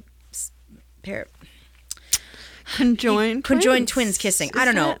 Conjoined twins kissing. I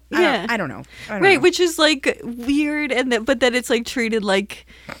don't know. Yeah. I don't know. Right, which is like weird, and but then it's like treated like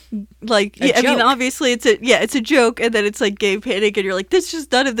A I mean, joke. obviously it's a joke, and then it's like gay panic, and you're like, this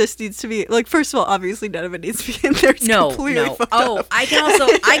just none of this needs to be like. First of all, obviously none of it needs to be in there. It's completely fucked up. I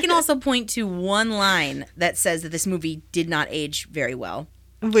can also point to one line that says that this movie did not age very well.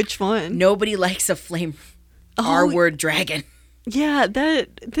 Which one? Nobody likes a flame R-word dragon. Yeah,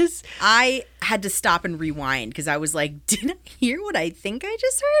 this. I had to stop and rewind because I was like, did I hear what I think I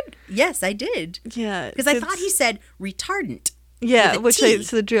just heard? Yes, I did. Yeah, Because I thought he said retardant. Yeah, with a which T, is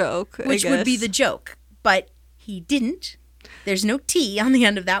the joke. which would be the joke, but he didn't. There's no T on the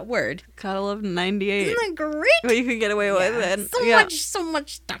end of that word. Gotta love 98. Isn't that great? What you could get away with then. So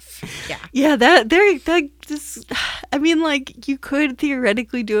much stuff. Yeah. Yeah, I mean, like, you could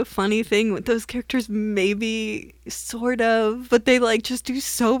theoretically do a funny thing with those characters, maybe, sort of, but they, like, just do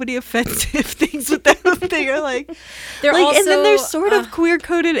so many offensive things with them. They are, like, They're like, also, and then they're sort of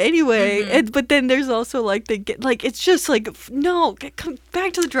queer-coded anyway, mhm. but then there's also, like, they get, like, it's just, like, no, come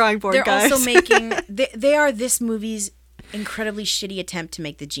back to the drawing board, They're guys. also making, they are this movie's incredibly shitty attempt to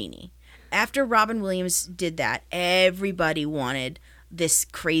make the genie. After Robin Williams did that, everybody wanted this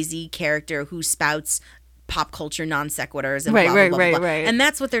crazy character who spouts pop culture non sequiturs and blah, blah, blah, blah, blah. And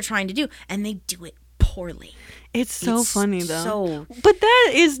that's what they're trying to do, and they do it poorly. It's so funny, though. So, but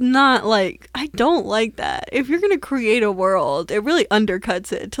that is not, like, I don't like that. If you're going to create a world, it really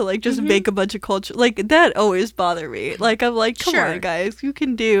undercuts it to, like, just make a bunch of culture. Like, that always bothered me. Like, I'm like, come on, guys, you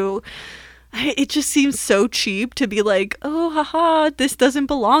can do... It just seems so cheap to be like, oh, haha, this doesn't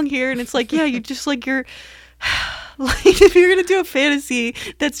belong here. And it's like, yeah, you just, like, you're... Like, if you're gonna do a fantasy,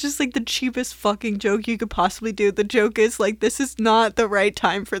 that's just like the cheapest fucking joke you could possibly do. The joke is like, this is not the right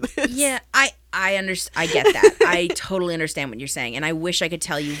time for this. Yeah, I understand. I get that. I totally understand what you're saying, and I wish I could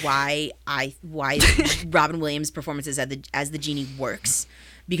tell you why Robin Williams' performance as the genie works,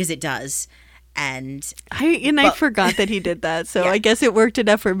 because it does. And I forgot that he did that, so Yeah. I guess it worked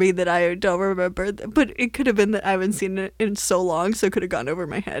enough for me that I don't remember. But it could have been that I haven't seen it in so long, so it could have gone over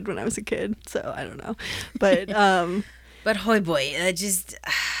my head when I was a kid. So I don't know, but but hoy boy, just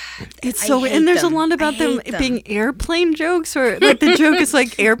it's so weird. And there's a lot about them being airplane jokes, or like the joke is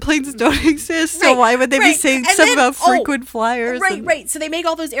like airplanes don't exist, so why would they be saying something about frequent flyers? Right. So they make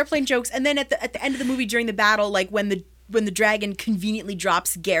all those airplane jokes, and then at the end of the movie during the battle, like when the dragon conveniently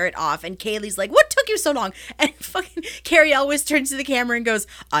drops Garrett off, and Kaylee's like, what took you so long? And fucking Carrie Elwes turns to the camera and goes,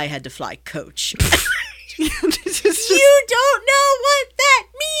 I had to fly coach. You don't know what that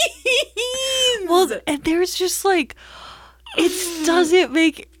means. Well, and there's just like, it doesn't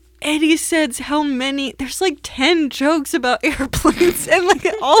make any sense how many, there's like 10 jokes about airplanes, and like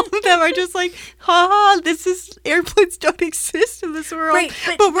all of them are just like, airplanes don't exist in this world, Right,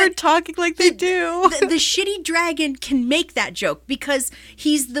 but we're talking like they do. The shitty dragon can make that joke because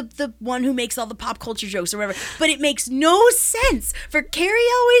he's the one who makes all the pop culture jokes or whatever. But it makes no sense for Carrie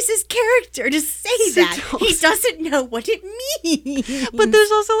Elwes' character to say that. He doesn't know what it means. But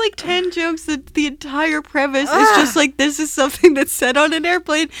there's also like 10 jokes that the entire premise is just like, this is something that's said on an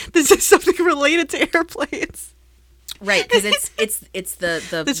airplane. This is something related to airplanes. Right, because it's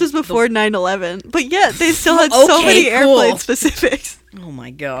the This was before 9/11, but yet they still had so Okay, many airplane cool. specifics. Oh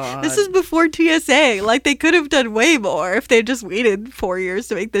my god. This is before TSA. Like, they could have done way more if they just waited 4 years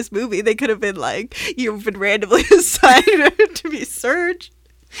to make this movie. They could have been like, you've been randomly assigned to be searched.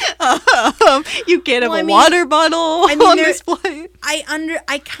 You can't have a water bottle on this flight.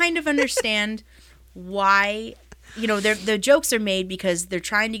 I kind of understand why, you know, the jokes are made because they're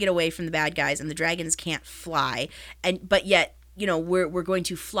trying to get away from the bad guys and the dragons can't fly, but yet, you know, we're going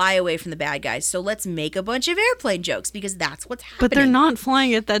to fly away from the bad guys, so let's make a bunch of airplane jokes because that's what's happening. But they're not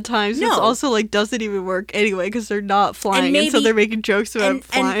flying at that time, so No. it's also like doesn't even work anyway because they're not flying, and so they're making jokes about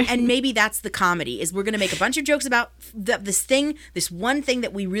flying. And maybe that's the comedy, is we're going to make a bunch of jokes about this one thing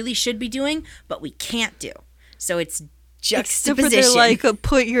that we really should be doing, but we can't do. So it's juxtaposition. Except for they're like,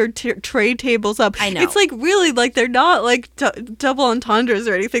 put your tray tables up. I know. It's like really like they're not like double entendres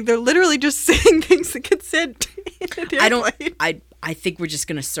or anything. They're literally just saying things that get said in an airplane. I think we're just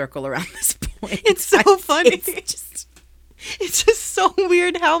going to circle around this point. It's so funny. It's just so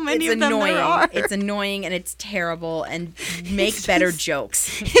weird how many of them there are. It's annoying and it's terrible, and make better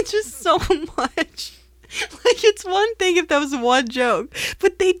jokes. It's just so much. Like, it's one thing if that was one joke,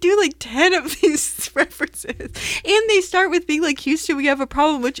 but they do like 10 of these references. And they start with being like, Houston, we have a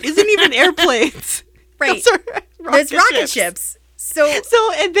problem, which isn't even airplanes. Right. Those are There's rocket ships. So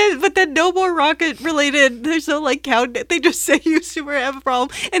but then no more rocket related. There's no like count. They just say Houston, we have a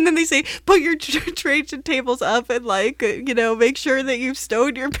problem. And then they say, put your trays and tables up and like, you know, make sure that you've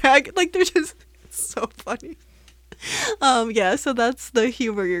stowed your bag. Like, they're just so funny. Yeah, so that's the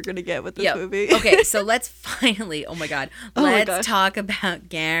humor you're gonna get with this movie. Okay, so let's finally, let's talk about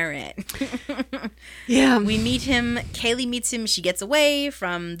Garrett. Yeah. We meet him, Kaylee meets him, she gets away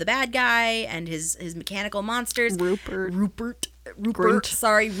from the bad guy and his mechanical monsters. Rupert.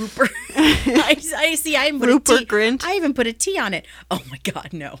 Sorry, Rupert. I see. I even put Rupert a T. Grint. I even put a T on it. Oh my God,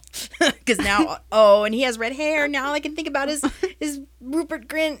 no! Because now, and he has red hair. Now all I can think about is Rupert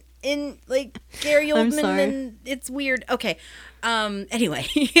Grint in like Gary Oldman, and it's weird. Okay. Anyway,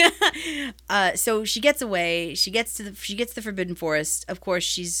 so she gets away. She gets to the Forbidden Forest. Of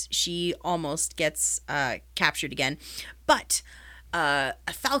course, she almost gets captured again, but. A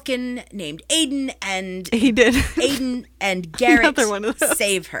falcon named Aiden and Garrett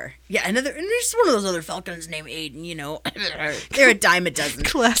save her. Yeah, and there's one of those other falcons named Aiden, you know. They're a dime a dozen.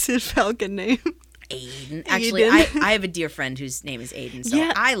 Classic falcon name. Aiden. Actually, I have a dear friend whose name is Aiden, so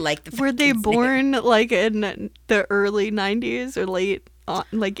yeah. I like the falcon's Were they born name. Like in the early 90s or late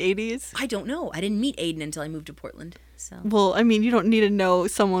like 80s? I don't know. I didn't meet Aiden until I moved to Portland. So. Well, I mean, you don't need to know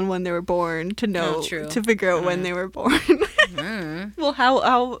someone when they were born to know to figure out when they were born. Well, how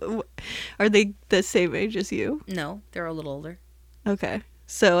are they the same age as you? No, they're a little older. Okay.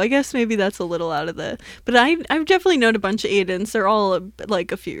 So I guess maybe that's a little out of the... But I've definitely known a bunch of Aidens. They're all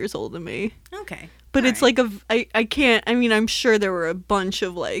like a few years older than me. Okay. But it's like I can't... I mean, I'm sure there were a bunch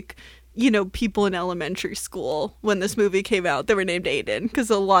of like... you know, people in elementary school when this movie came out that were named Aiden, because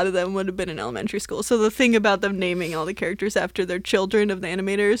a lot of them would have been in elementary school. So the thing about them naming all the characters after their children of the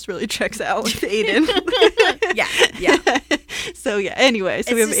animators really checks out with Aiden. Yeah. So yeah, anyway,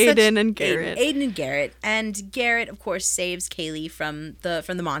 so we have Aiden and Garrett. Aiden and Garrett. And Garrett, of course, saves Kaylee from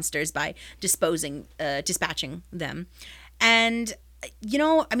the monsters by dispatching them. And, you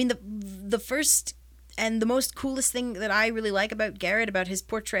know, I mean, the first... and the most coolest thing that I really like about Garrett, about his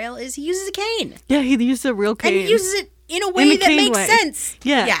portrayal, is he uses a cane. Yeah, he uses a real cane. And he uses it in a way that makes sense.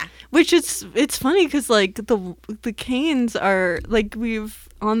 Yeah. Which it's funny because, like, the canes are, like,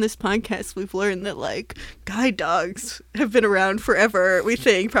 on this podcast, we've learned that, like, guide dogs have been around forever, we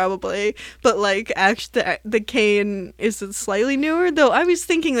think, probably. But, like, actually, the cane is slightly newer, though I was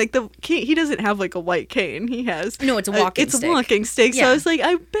thinking, like, the cane, he doesn't have, like, a white cane. He has... No, it's a walking stick. It's a walking stick. Yeah. So I was like,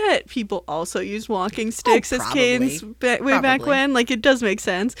 I bet people also use walking sticks as canes way back when. Like, it does make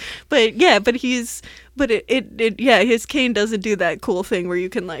sense. But, yeah, his cane doesn't do that cool thing where you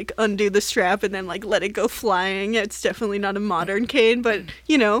can, like, undo the strap and then, like, let it go flying. It's definitely not a modern cane, but,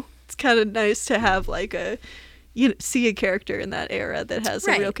 you know, it's kind of nice to have, like, see a character in that era that has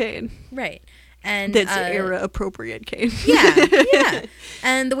a real cane. Right. And That's era appropriate, Kate. yeah.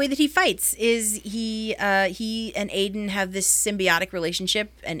 And the way that he fights is he and Aiden have this symbiotic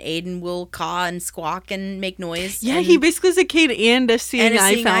relationship, and Aiden will caw and squawk and make noise. Yeah, and, he basically is a Kate and a seeing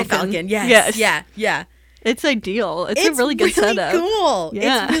eye falcon. Yes. Yeah. It's ideal. It's a really good setup. Cool.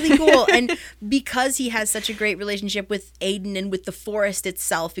 Yeah. It's really cool. And because he has such a great relationship with Aiden and with the forest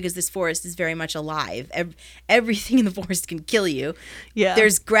itself, because this forest is very much alive. Everything in the forest can kill you. Yeah.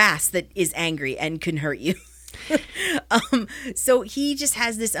 There's grass that is angry and can hurt you. So he just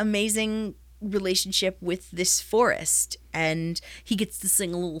has this amazing relationship with this forest, and he gets to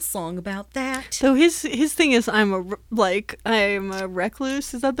sing a little song about that. So his thing is I'm a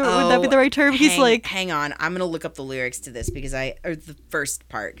recluse. Is that would that be the right term? He's like, hang on, I'm gonna look up the lyrics to this or the first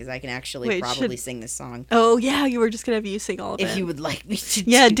part, because I can actually probably sing this song. Oh yeah, you were just gonna have you sing all of it. If you would like me to.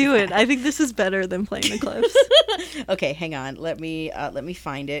 Yeah, do it. I think this is better than playing the clips. Okay, hang on. Let me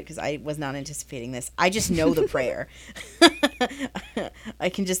find it, because I was not anticipating this. I just know the prayer. I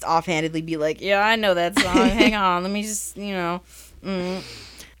can just offhandedly be like, yeah, I know that song. Hang on, let me just,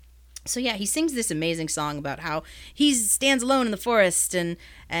 So yeah, he sings this amazing song about how he stands alone in the forest and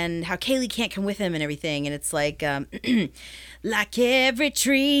how Kaylee can't come with him and everything. And it's like, like every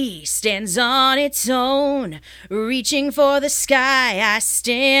tree stands on its own, reaching for the sky, I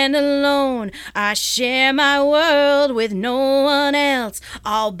stand alone. I share my world with no one else,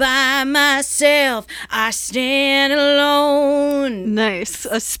 all by myself, I stand alone. Nice.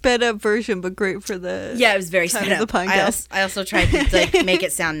 A sped up version, but great for the it was very sped up. I also tried to make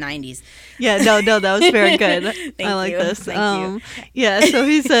it sound 90s. Yeah, no, that was very good. I like this. Thank you. Yeah, so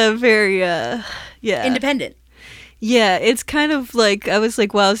he's a very independent. Yeah, it's kind of like, I was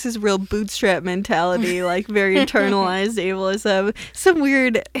like, wow, this is real bootstrap mentality, like very internalized ableism. Some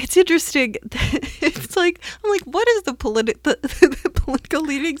weird, it's interesting. It's like, I'm like, what is the political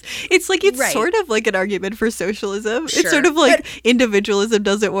leanings? It's like, it's right. sort of like an argument for socialism. Sure. It's sort of like individualism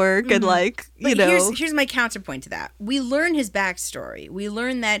doesn't work and like, you know. Here's my counterpoint to that. We learn his backstory. We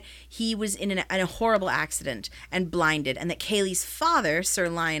learn that he was in a horrible accident and blinded, and that Kaylee's father, Sir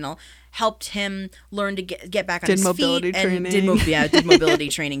Lionel, helped him learn to get back on his feet and did mobility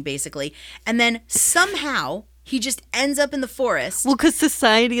training basically. And then somehow he just ends up in the forest. Well, because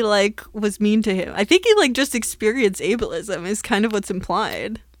society like was mean to him. I think he like just experienced ableism is kind of what's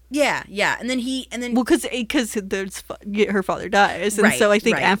implied. Yeah. And then well, because her father dies, and right, so I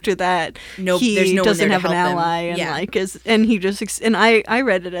think right. after that, there's no doesn't one there have to an help ally, him. and he just and I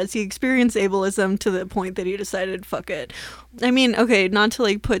read it as he experienced ableism to the point that he decided, fuck it. I mean, okay, not to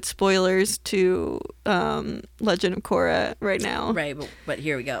like put spoilers to Legend of Korra right now, right? But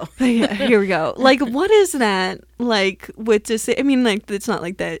here we go. But yeah, here we go. Like, what is that like with to say? I mean, like it's not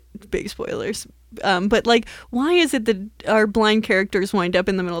like that big spoilers. But like, why is it that our blind characters wind up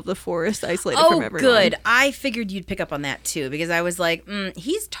in the middle of the forest, isolated from everyone? Oh, good. I figured you'd pick up on that too, because I was like,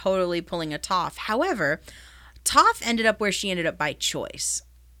 he's toph pulling a Toph. However, Toph ended up where she ended up by choice.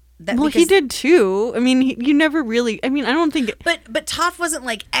 He did too. I mean, you never really. I mean, I don't think. But Toph wasn't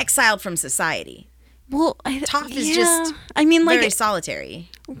like exiled from society. Well, Toph is just. I mean, like very solitary.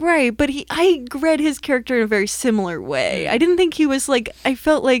 Right, but I read his character in a very similar way. I didn't think he was like, I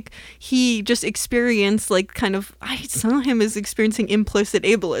felt like he just experienced like kind of, I saw him as experiencing implicit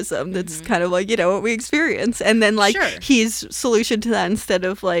ableism. That's kind of like, you know, what we experience. And then like his solution to that, instead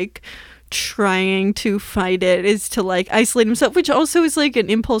of like trying to fight it, is to like isolate himself, which also is like an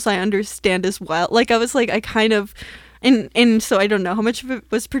impulse I understand as well. Like I was like, I kind of, and so I don't know how much of it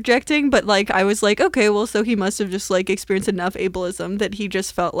was projecting, but like I was like, okay, well, so he must have just like experienced enough ableism that he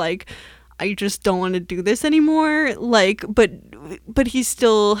just felt like, I just don't want to do this anymore. Like, but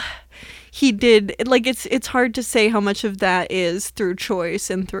he did, like, it's hard to say how much of that is through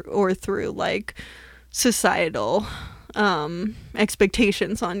choice and through like societal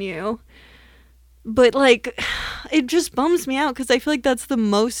expectations on you. But like, it just bums me out because I feel like that's the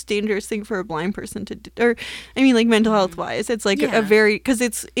most dangerous thing for a blind person to do. Or, I mean, like mental health wise, it's like a very, because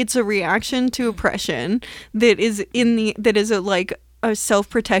it's a reaction to oppression that is a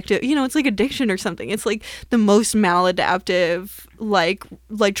self-protective, you know, it's like addiction or something. It's like the most maladaptive, like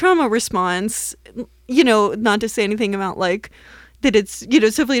trauma response, you know, not to say anything about like that it's, you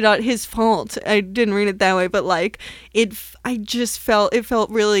know, simply not his fault. I didn't read it that way, but like it felt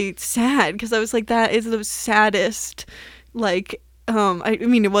really sad because I was like, that is the saddest, like, I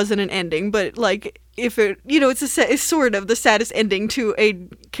mean, it wasn't an ending, but like if it, you know, it's sort of the saddest ending to a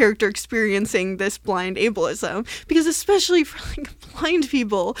character experiencing this blind ableism, because especially for like blind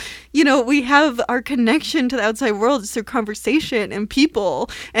people, you know, we have our connection to the outside world through conversation and people,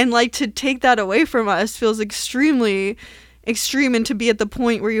 and like to take that away from us feels extremely extreme, and to be at the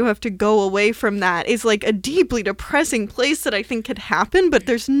point where you have to go away from that is like a deeply depressing place that I think could happen, but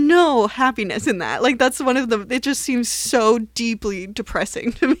there's no happiness in that. Like that's one of the, it just seems so deeply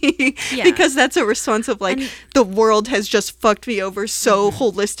depressing to me because that's a response of like, the world has just fucked me over so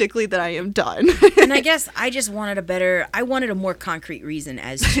holistically that I am done. And I guess I just wanted I wanted a more concrete reason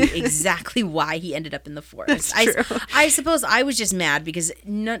as to exactly why he ended up in the forest. That's true. I suppose I was just mad because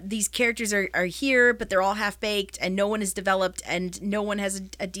these characters are here, but they're all half-baked and no one is developed and no one has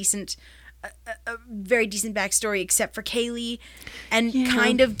a decent, a very decent backstory except for Kaylee and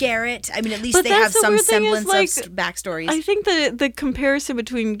kind of Garrett. I mean, at least But they that's have the some weird thing is, semblance like, of backstories. I think the comparison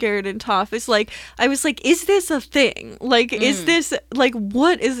between Garrett and Toph is like, I was like, is this a thing? Like, is this, like,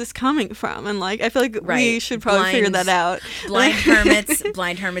 what is this coming from? And like, I feel like we should probably figure that out. Blind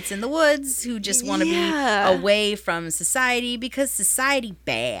hermits in the woods who just want to be away from society because society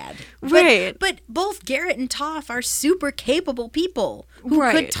bad. But both Garrett and Toph are super capable people who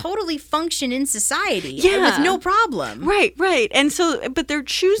could totally function in society with no problem. Right. And so, but they're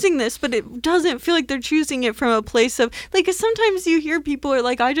choosing this, but it doesn't feel like they're choosing it from a place of, like, 'cause sometimes you hear people are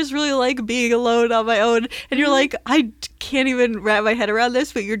like, I just really like being alone on my own. And you're like, I can't even wrap my head around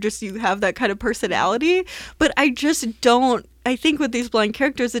this, but you have that kind of personality. But I just don't, I think with these blind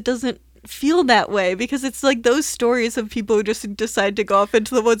characters, it doesn't feel that way because it's like those stories of people who just decide to go off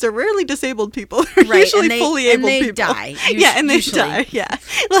into the woods are rarely disabled people. They're usually fully able people. Die. And they die. Yeah.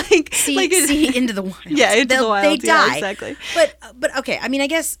 Like, see Into the Wild. Yeah, Into the Wild. They die. Yeah, exactly. But okay, I mean, I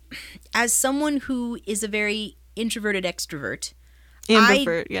guess as someone who is a very introverted extrovert,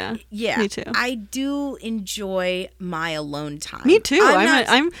 ambivert, yeah, me too. I do enjoy my alone time. Me too.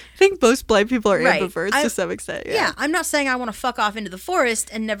 I think most blind people are ambiverts to some extent. Yeah, I'm not saying I want to fuck off into the forest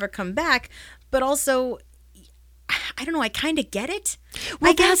and never come back, but also, I don't know, I kind of get it.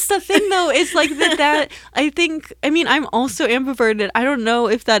 Well, that's the thing, though. It's like that I think, I mean, I'm also ambiverted. I don't know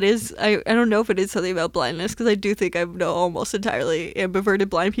if that is, I don't know if it is something about blindness, because I do think I know almost entirely ambiverted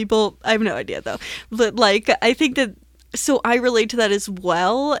blind people. I have no idea, though. But, like, I think that, so I relate to that as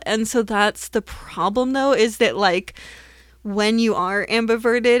well. And so that's the problem, though, is that, like, when you are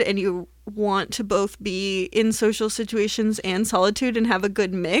ambiverted and you want to both be in social situations and solitude and have a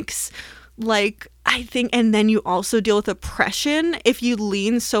good mix, like, I think, and then you also deal with oppression, if you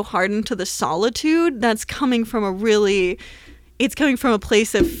lean so hard into the solitude, that's coming from it's coming from a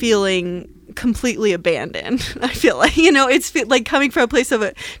place of feeling completely abandoned. I feel like, it's like coming from a place of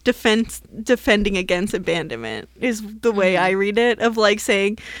a defending against abandonment is the way I read it, of like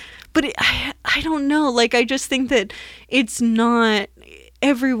saying, but I don't know, like, I just think that it's not,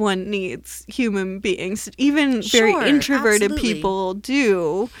 everyone needs human beings, even very introverted people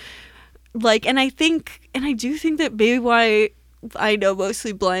do. Like, and I do think that maybe why I know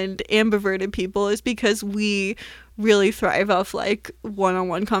mostly blind ambiverted people is because we really thrive off, like,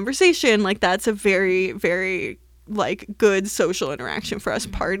 one-on-one conversation. Like, that's a very, very, like, good social interaction for us.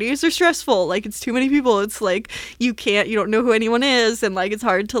 Parties are stressful. Like, it's too many people. It's like you don't know who anyone is, and like it's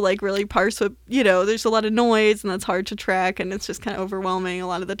hard to like really parse what, there's a lot of noise and that's hard to track, and it's just kind of overwhelming a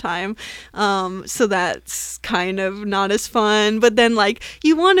lot of the time. So that's kind of not as fun. But then, like,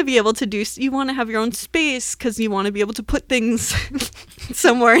 you want to be able to you want to have your own space because you want to be able to put things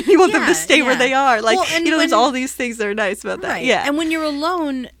somewhere, and you want them to stay where they are. Like, there's all these things that are nice about that. Right. Yeah. And when you're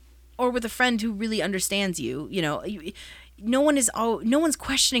alone or with a friend who really understands you, no one's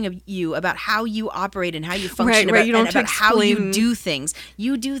questioning you about how you operate and how you function, about how you do things.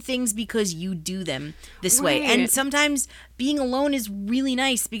 You do things because you do them this way. And sometimes being alone is really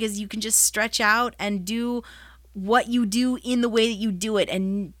nice because you can just stretch out and do what you do in the way that you do it,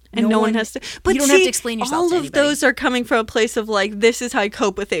 and no one has to. But you don't have to explain yourself. All to of those are coming from a place of like, this is how I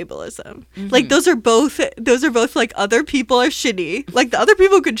cope with ableism. Like, those are both like, other people are shitty. Like, the other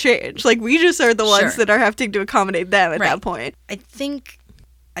people could change. Like, we just are the ones that are having to accommodate them at that point. I think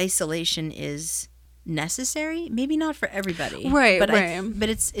isolation is necessary. Maybe not for everybody. Right. But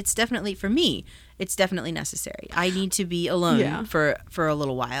it's definitely, for me, it's definitely necessary. I need to be alone for a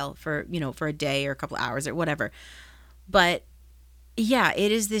little while, for a day or a couple hours or whatever. But yeah,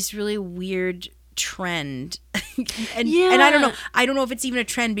 it is this really weird trend, and I don't know if it's even a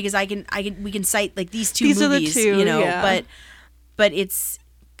trend, because we can cite like these movies, are the two, but it's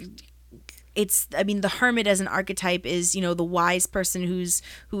I mean, the hermit as an archetype is, the wise person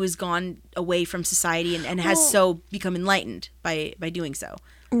who has gone away from society and has so become enlightened by doing so.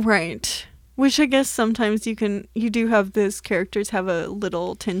 Right. Which I guess sometimes you do have those characters have a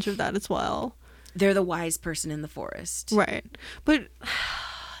little tinge of that as well. They're the wise person in the forest. Right. But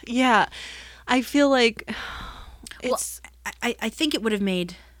yeah, I feel like it's... Well, I think it would have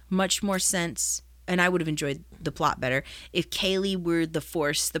made much more sense and I would have enjoyed the plot better if Kaylee were the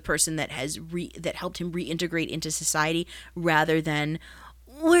force, the person that has that helped him reintegrate into society, rather than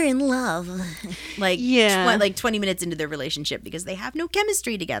we're in love, like like 20 minutes into their relationship because they have no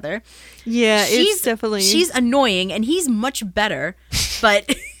chemistry together. Yeah, it's definitely she's annoying and he's much better,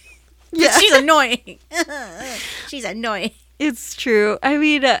 but yeah, she's annoying. She's annoying. It's true. I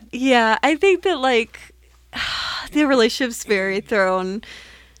mean, yeah, I think that like the relationship's very thrown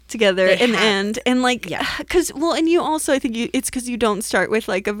together in the end, and like because and you also, I think it's because you don't start with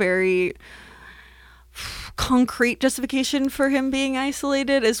like a very concrete justification for him being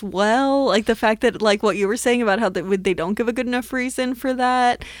isolated as well, like the fact that like what you were saying about how they don't give a good enough reason for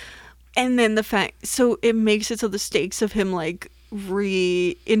that, and then the fact, so it makes it so the stakes of him like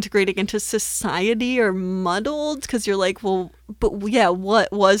reintegrating into society are muddled because you're like, well, but yeah, what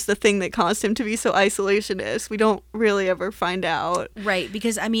was the thing that caused him to be so isolationist? We don't really ever find out, right?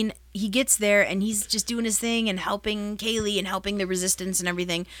 Because I mean, he gets there and he's just doing his thing and helping Kaylee and helping the resistance and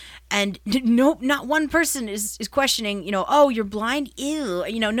everything, and nope, not one person is questioning, you know, oh, you're blind, ew,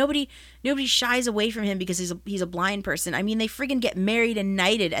 you know, nobody shies away from him because he's a blind person. I mean, they friggin' get married and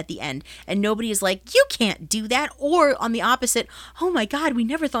knighted at the end, and nobody is like, you can't do that, or on the opposite, oh my god, we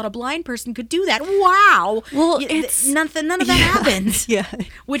never thought a blind person could do that. Wow. Well, it's none of that happens. Yeah,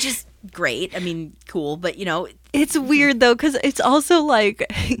 which is great. I mean, cool, but you know, it's weird though because it's also like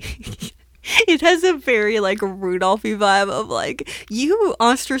it has a very like Rudolphy vibe of like, you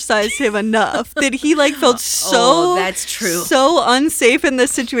ostracized him enough that he like felt so that's true, so unsafe in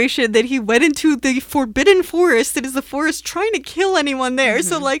this situation that he went into the forbidden forest that is the forest trying to kill anyone there.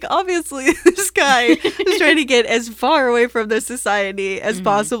 So like obviously this guy is trying to get as far away from this society as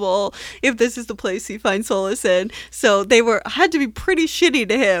possible if this is the place he finds solace in. So they had to be pretty shitty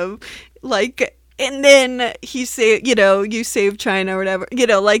to him, like. And then he you save China or whatever, you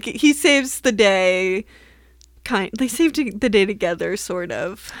know, like he saves the day. They saved the day together, sort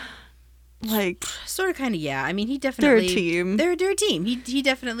of. Like, sort of, kind of, yeah. I mean, he definitely. They're a team. They're a team. He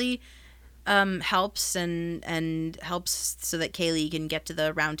definitely helps and helps so that Kaylee can get to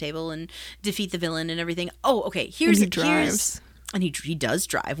the round table and defeat the villain and everything. Oh, okay. And he drives. And he does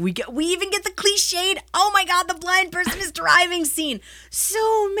drive. We even get the cliched, oh my god, the blind person is driving scene.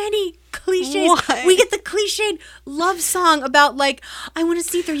 So many cliches. Why? We get the cliched love song about like, I want to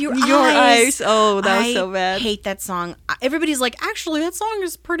see through your eyes. Oh, that was so bad. I hate that song. Everybody's like, actually, that song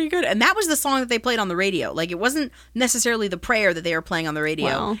is pretty good. And that was the song that they played on the radio. Like, it wasn't necessarily the prayer that they were playing on the radio.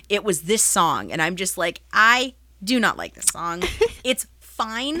 Wow. It was this song. And I'm just like, I do not like this song. It's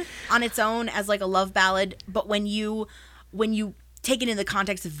fine on its own as like a love ballad, but when you take it in the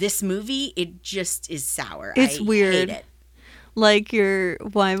context of this movie, it just is sour. It's weird. Hate it. Like,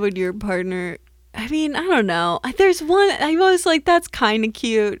 why would your partner, I mean, I don't know. There's one, I was like, that's kind of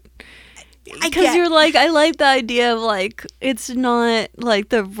cute. Because you're like, I like the idea of like, it's not like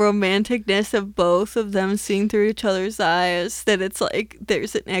the romanticness of both of them seeing through each other's eyes, that it's like,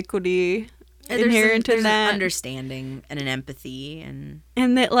 there's an equity inherent in that. An understanding and an empathy and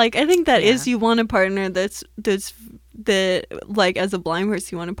that, like, I think that is, you want a partner that's like, as a blind person,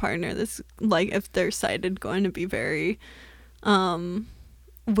 you want a partner that's like, if they're sighted, going to be very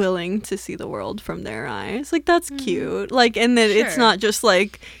willing to see the world from their eyes. Like, that's cute. Like, and that it's not just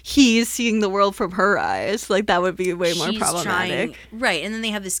like he's seeing the world from her eyes. Like, that would be way more problematic. Right. And then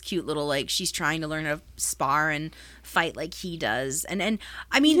they have this cute little, like, she's trying to learn how to spar and fight like he does. And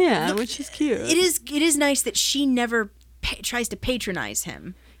I mean, yeah, which is cute. It is nice that she never tries to patronize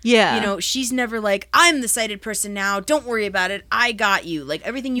him. Yeah. You know, she's never like, I'm the sighted person now. Don't worry about it. I got you. Like,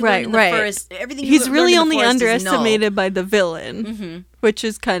 everything you learned in the forest, everything you He's learned really in the only forest underestimated by the villain, which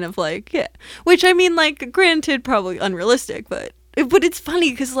is kind of like, yeah. Which, I mean, like, granted, probably unrealistic, but it's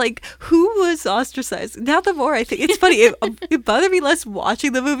funny because, like, who was ostracized? Now the more I think, it's funny, it bothered me less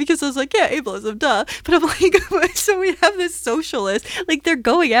watching the movie because I was like, yeah, ableism, duh. But I'm like, so we have this socialist, like, they're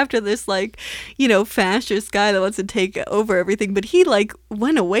going after this, like, you know, fascist guy that wants to take over everything, but he, like,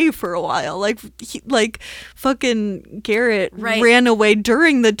 went away for a while. Like fucking Garrett ran away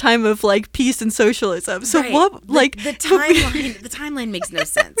during the time of, like, peace and socialism. So what, like... The timeline makes no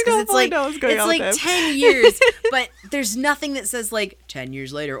sense. Because it's like 10 years, but there's nothing that says, like, 10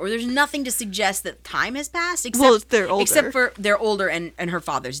 years later, or there's nothing to suggest that time has passed, except they're older. Except for they're older and her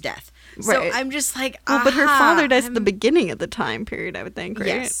father's death. So I'm just like, but her father dies at the beginning of the time period, I would think, right?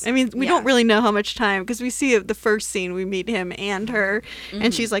 Yes. I mean, we don't really know how much time, because we see the first scene, we meet him and her,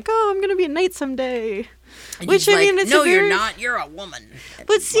 and she's like, oh, I'm going to be a knight someday. And which, I mean, it's you're not, you're a woman.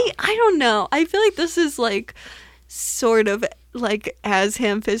 But see, I don't know. I feel like this is, like, sort of, like, as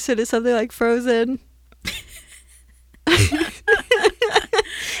ham-fisted as something like Frozen.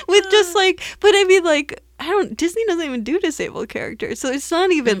 With just like, but I mean, like, Disney doesn't even do disabled characters, so it's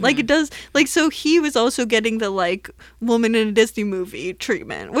not even like it does, like, so he was also getting the like woman in a Disney movie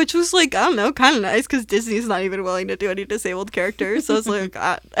treatment, which was like, I don't know, kind of nice, because Disney's not even willing to do any disabled characters. So it's like,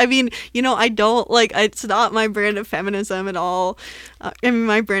 I mean, you know, I don't like, it's not my brand of feminism at all. I mean,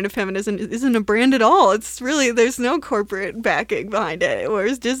 my brand of feminism isn't a brand at all. It's really, there's no corporate backing behind it,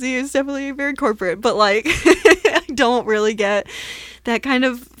 whereas Disney is definitely very corporate. But like, I don't really get that kind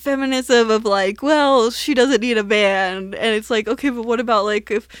of feminism of like, well, she doesn't need a man. And it's like, okay, but what about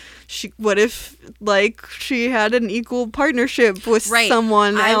like what if like she had an equal partnership with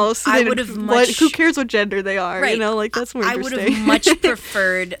someone else? I would have who cares what gender they are? You know, like, that's more interesting. I would have much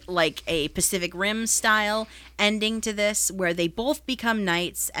preferred like a Pacific Rim style ending to this, where they both become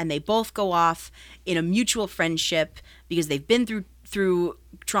knights and they both go off in a mutual friendship because they've been through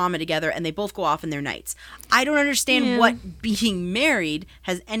trauma together, and they both go off and they're knights. I don't understand what being married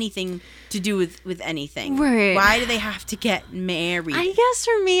has anything to do with anything. Right. Why do they have to get married? I guess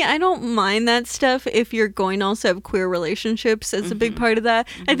for me, I don't mind that stuff if you're going to also have queer relationships. It's a big part of that.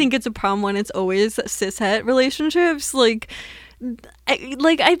 I think it's a problem when it's always cishet relationships. Like,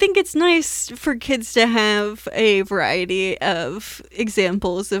 I think it's nice for kids to have a variety of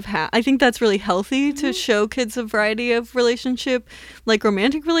examples of how. I think that's really healthy to show kids a variety of relationship, like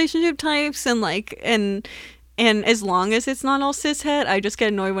romantic relationship types, and like and as long as it's not all cishet. I just get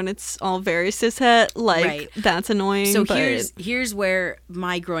annoyed when it's all very cishet. Like, that's annoying. So here's where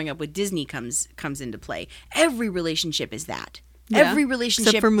my growing up with Disney comes into play. Every relationship is that. Yeah, every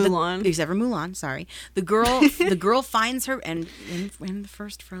relationship except for Mulan. Except for Mulan, sorry. The girl finds her, and in the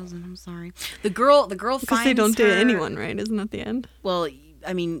first Frozen, I'm sorry. The girl finds her. Because they don't date anyone, right? Isn't that the end? Well,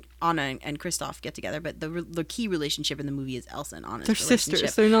 I mean, Anna and Kristoff get together, but the key relationship in the movie is Elsa and Anna's relationship.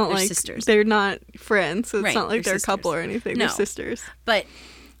 Sisters. They're not like sisters. They're not friends. So it's not like they're a sisters. couple or anything. No. They're sisters. But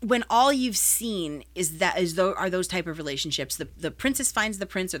when all you've seen are those type of relationships, the princess finds the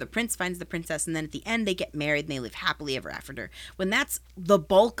prince, or the prince finds the princess, and then at the end they get married and they live happily ever after. When that's the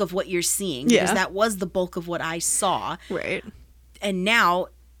bulk of what you're seeing, because that was the bulk of what I saw. Right. And now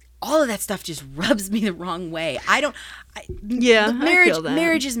all of that stuff just rubs me the wrong way. I feel that.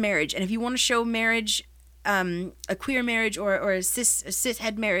 Marriage is marriage, and if you want to show marriage, a queer marriage or a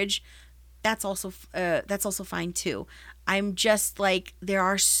cishet marriage, that's also fine too. I'm just like, there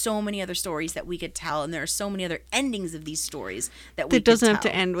are so many other stories that we could tell, and there are so many other endings of these stories that we could tell. It doesn't have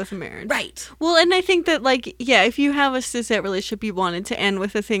to end with a marriage. Right. Well, and I think that, like, yeah, if you have a cishet relationship, you want it to end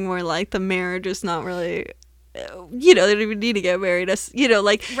with a thing where, like, the marriage is not really, you know, they don't even need to get married. You know,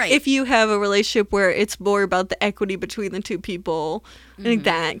 like, if you have a relationship where it's more about the equity between the two people, I think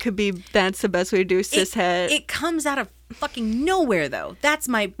that's the best way to do cishet. It comes out of fucking nowhere, though. That's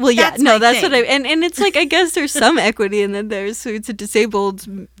my thing. What I and it's like, I guess there's some equity, and then it's a disabled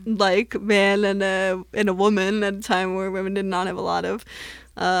like man and a woman at a time where women did not have a lot of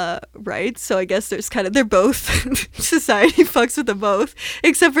rights. So I guess there's kind of, they're both society fucks with them both,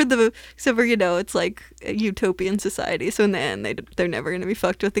 except for you know, it's like a utopian society. So in the end, they're never going to be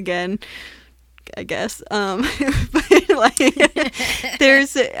fucked with again, I guess. But like,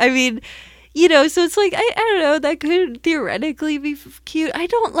 I mean, you know, so it's like, I don't know, that could theoretically be cute. I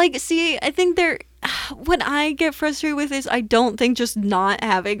don't I think what I get frustrated with is, I don't think just not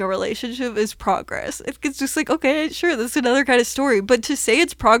having a relationship is progress. It's just like, okay, sure, that's another kind of story, but to say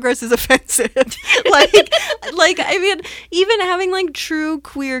it's progress is offensive. like, I mean, even having like true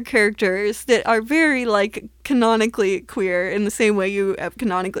queer characters that are very like canonically queer in the same way you have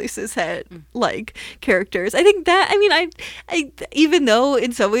canonically cishet like characters. I think that, I mean, I even though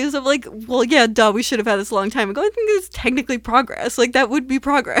in some ways I'm like, well, yeah, duh, we should have had this a long time ago, I think it's technically progress. Like, that would be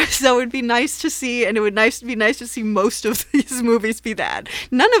progress. That would be nice to see, and it would be nice to see most of these movies be that.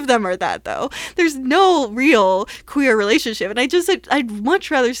 None of them are that, though. There's no real queer relationship, and I'd much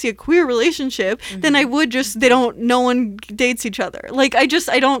rather see a queer relationship than I would just no one dates each other. Like, I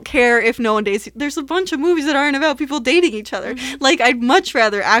don't care if no one dates. There's a bunch of movies that aren't about people dating each other. Like, I'd much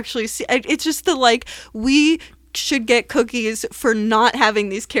rather actually see. It's just the, like, we should get cookies for not having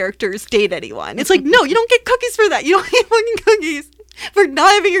these characters date anyone. It's like, no, you don't get cookies for that. You don't get fucking cookies for not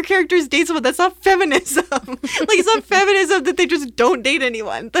having your characters date someone. That's not feminism. Like, it's not feminism that they just don't date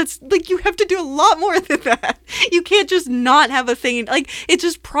anyone. That's like, you have to do a lot more than that. You can't just not have a thing. Like, it's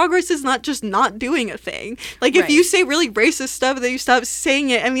just, progress is not just not doing a thing. Like, if you say really racist stuff and then you stop saying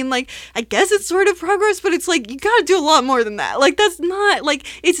it, I mean, like, I guess it's sort of progress, but it's like, you gotta do a lot more than that. Like, that's not, like,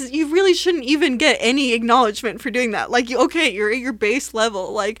 you really shouldn't even get any acknowledgement for doing that. Like, okay, you're at your base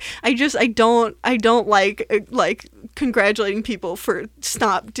level. Like, I don't like congratulating people for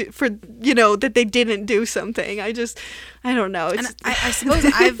that they didn't do something. I don't know. And I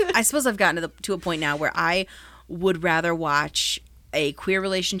suppose I've gotten to a point now where I would rather watch a queer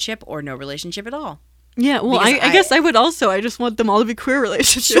relationship or no relationship at all. Yeah, well, I guess I would also. I just want them all to be queer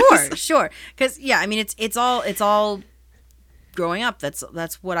relationships. Sure. Because I mean, it's all growing up. That's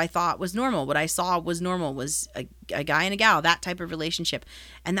what I thought was normal. What I saw was normal was a guy and a gal, that type of relationship.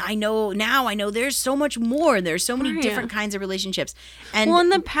 And I know there's so much more. There's so many different kinds of relationships.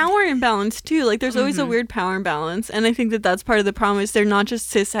 And the power imbalance too. Like there's always a weird power imbalance, and I think that's part of the problem is they're not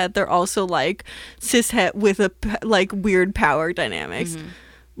just cishet, they're also like cishet with a like weird power dynamics.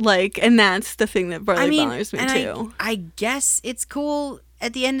 Like, and that's the thing that really bothers me too. I guess it's cool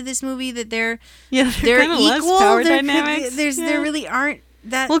at the end of this movie that they're equal. Power dynamics. There really aren't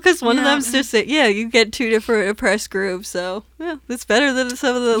that. Well, because one of them's just you get two different oppressed groups, so it's better than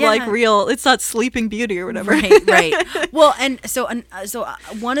some of the like real. It's not Sleeping Beauty or whatever. Right. Well, and so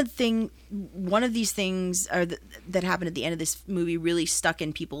one of these things that happened at the end of this movie really stuck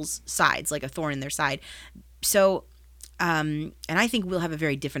in people's sides, like a thorn in their side. So, and I think we'll have a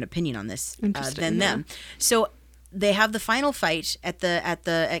very different opinion on this than them. So. They have the final fight at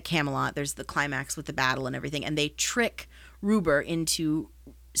Camelot. There's the climax with the battle and everything, and they trick Ruber into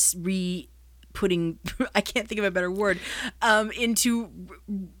putting I can't think of a better word into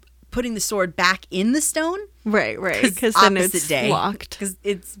putting the sword back in the stone. Right. Because then it's locked. Because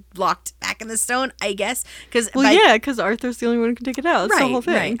it's locked back in the stone, I guess. Because Arthur's the only one who can take it out. It's the whole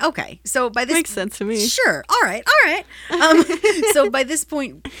thing. Right. Okay. So by this makes sense to me. Sure. All right. So by this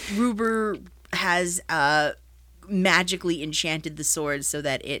point, Ruber has magically enchanted the sword so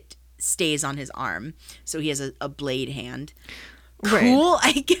that it stays on his arm. So he has a blade hand. Cool,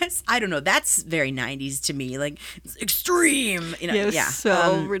 I guess. I don't know. That's very 90s to me. Like, it's extreme.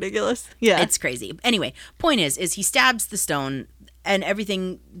 So ridiculous. Yeah. It's crazy. Anyway, point is he stabs the stone and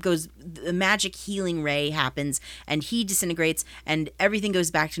everything goes, the magic healing ray happens and he disintegrates and everything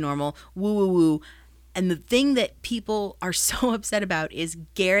goes back to normal. Woo, woo, woo. And the thing that people are so upset about is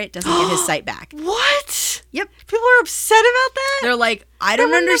Garrett doesn't get his sight back. What? Yep. People are upset about that? They're like, I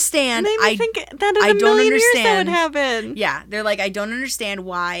don't understand. I think that in a million years that would happen. Yeah. They're like, I don't understand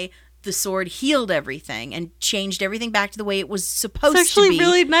why the sword healed everything and changed everything back to the way it was supposed to be. It's actually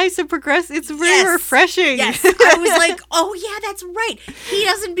really nice and progressive. It's really refreshing. Yes. I was like, oh, yeah, that's right. He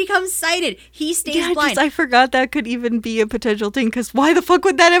doesn't become sighted. He stays blind. I forgot that could even be a potential thing because why the fuck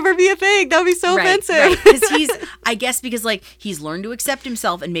would that ever be a thing? That would be so offensive. Right. Because because like he's learned to accept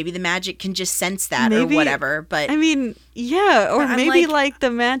himself and maybe the magic can just sense that or whatever. But I mean, yeah. Or maybe like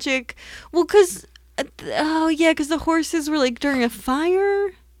the magic. Well, because, because the horses were like during a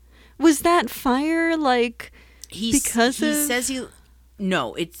fire. Was that fire like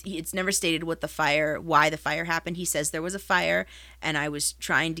No, it's never stated why the fire happened. He says there was a fire and I was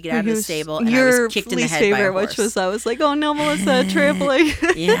trying to get out of the stable and I was kicked in the head by a horse. Which was I was like, oh no, Melissa, trampling.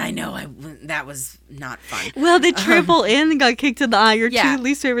 Yeah, I know. That was not fun. Well, they trample and got kicked in the eye. Your two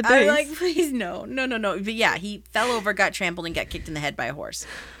least favorite things. I'm like, please no. But yeah, he fell over, got trampled, and got kicked in the head by a horse.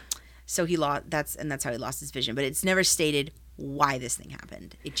 So he lost. That's how he lost his vision. But it's never stated why this thing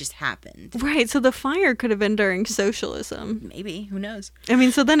happened. It just happened. Right. So the fire could have been during socialism. Maybe. Who knows? I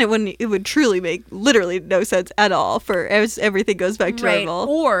mean, so then it would truly make literally no sense at all as everything goes back to normal.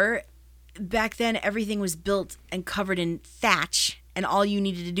 Or back then everything was built and covered in thatch. And all you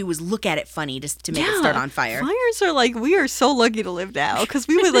needed to do was look at it funny to make it start on fire. Fires are like, we are so lucky to live now because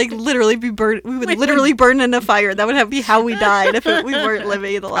we would like literally be burned. We would literally burn in a fire. That would be how we died if we weren't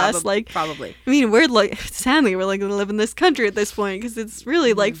living in the last Probably. I mean, sadly, we're like going to live in this country at this point because it's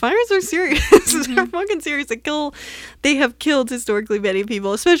really like fires are serious. They're fucking serious. They have killed historically many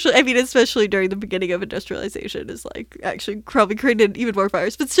people, especially during the beginning of industrialization is like actually probably created even more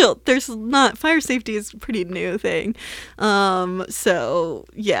fires. But still, fire safety is a pretty new thing. So,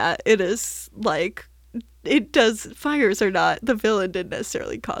 yeah, it is like, fires are not, the villain didn't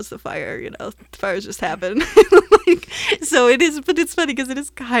necessarily cause the fire, the fires just happen. So it is, but it's funny because it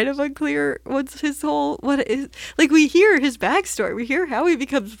is kind of unclear we hear his backstory, we hear how he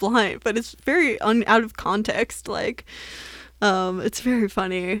becomes blind, but it's very out of context, it's very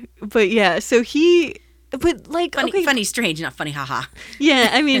funny. But yeah, so funny, strange, not funny, haha. Yeah,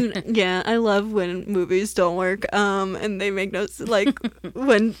 I mean, I love when movies don't work, and they make no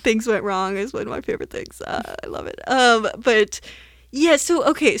when things went wrong is one of my favorite things. I love it. But yeah,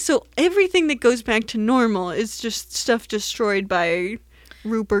 so everything that goes back to normal is just stuff destroyed by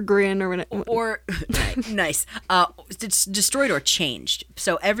Rupert Grint or nice, it's destroyed or changed.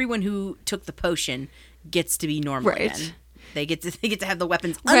 So everyone who took the potion gets to be normal again. They get to have the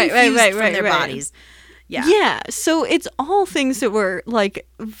weapons unfused from their bodies. Yeah. Yeah, so it's all things that were like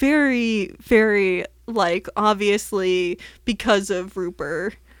very, very like obviously because of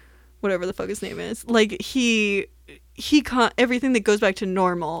Rupert, whatever the fuck his name is. Like everything that goes back to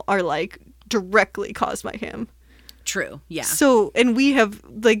normal are like directly caused by him. True. Yeah. So, and we have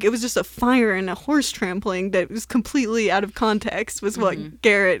like it was just a fire and a horse trampling that was completely out of context was what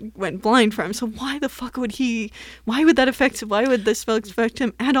Garrett went blind from. So why the fuck would why would that affect him? Why would this affect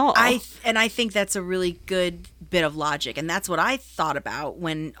him at all? I think that's a really good bit of logic, and that's what I thought about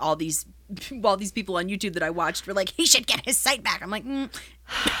when all these people on YouTube that I watched were like, he should get his sight back. I'm like,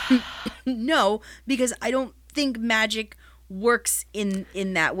 no, because I don't think magic works in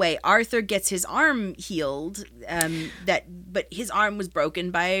that way. Arthur gets his arm healed, but his arm was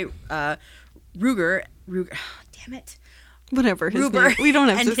broken by Ruger. Damn it. Whatever his Ruber name. We don't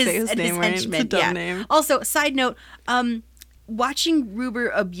have and to say his name, right? It's a dumb name. Also, side note, watching Ruber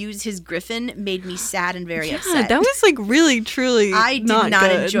abuse his griffin made me sad and very upset. That was like really, truly I did not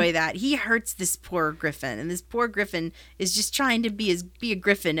good. enjoy that. He hurts this poor griffin, and this poor griffin is just trying to be a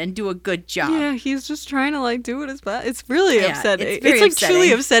griffin and do a good job. Yeah, he's just trying to like do what is best. It's really upsetting. It's very like upsetting.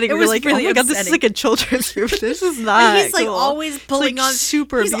 truly upsetting. It We're was like, really oh my god, this is upsetting. like a children's movie. This is not. And he's like cool. always pulling It's, like, on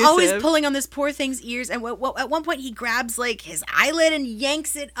super He's abusive. always pulling on this poor thing's ears, and at one point he grabs like his eyelid and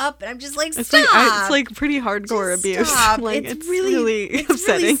yanks it up, and I'm just like, It's stop. like, it's like pretty hardcore Just abuse. stop. Like It's really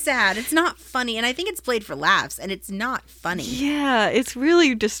upsetting. really sad. It's not funny, and I think it's played for laughs, and it's not funny. Yeah, it's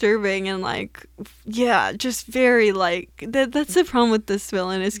really disturbing and like, yeah, just very like that's the problem with this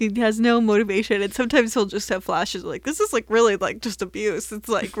villain is he has no motivation, and sometimes he'll just have flashes like this is like really like just abuse. It's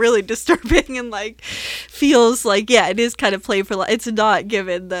like really disturbing and like feels like it is kind of played for it's not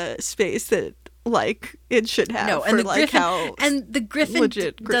given the space that like it should have. No, for and the like griffin how and the griffin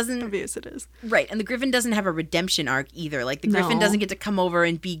legit doesn't abuse it is. right, and the griffin doesn't have a redemption arc either. Like the griffin No. doesn't get to come over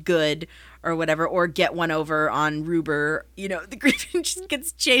and be good or whatever, or get one over on Ruber. You know, the griffin just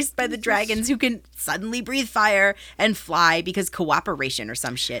gets chased by the dragons who can suddenly breathe fire and fly because cooperation or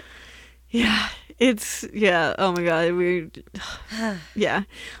some shit. Yeah, it's oh my god, yeah.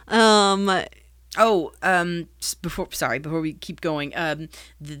 Before we keep going,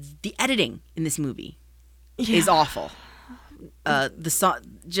 the editing in this movie is awful. The song,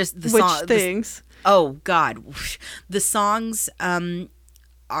 Which things? Oh God, the songs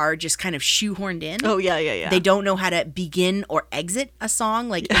are just kind of shoehorned in. Oh yeah. They don't know how to begin or exit a song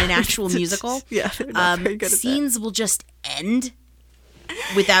like in an actual musical. Yeah, they're not very good at that. Scenes will just end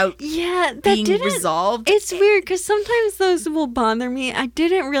without that being didn't resolved. It's weird because sometimes those will bother me. I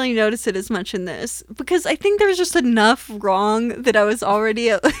didn't really notice it as much in this because I think there was just enough wrong that I was already.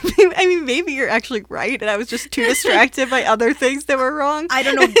 I mean, maybe you're actually right, and I was just too distracted by other things that were wrong. I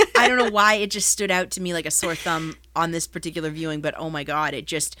don't know why it just stood out to me like a sore thumb on this particular viewing, but oh my god, it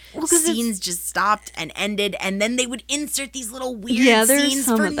just scenes just stopped and ended, and then they would insert these little weird scenes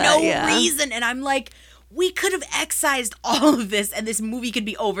for no reason, and I'm like, we could have excised all of this and this movie could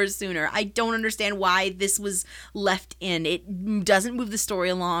be over sooner. I don't understand why this was left in. It doesn't move the story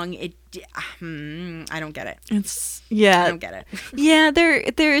along. I don't get it. I don't get it. Yeah,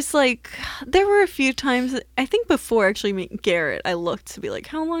 there's like there were a few times I think before actually meeting Garrett I looked to be like,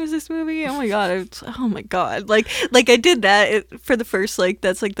 how long is this movie? Oh my god. Like I did that for the first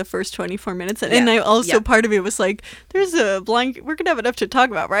that's like the first 24 minutes and I also part of me was like, there's a blind, we're gonna have enough to talk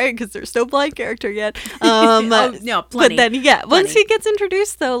about, right? Because there's no blind character yet. No, plenty. But then once he gets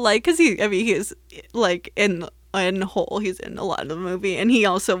introduced though, like because he is like in whole, he's in a lot of the movie, and he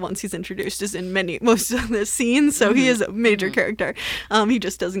also, once he's introduced, is in most of the scenes, so he is a major character. He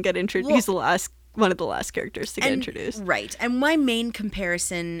just doesn't get introduced. He's one of the last characters to get introduced. Right. And my main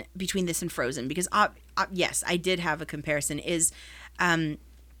comparison between this and Frozen, because yes, I did have a comparison, is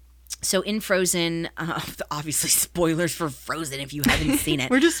so in Frozen, obviously spoilers for Frozen if you haven't seen it.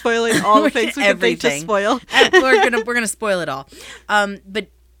 We're just spoiling all the things we could think to spoil. we're gonna spoil it all. But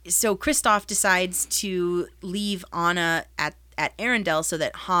so Kristoff decides to leave Anna at Arendelle so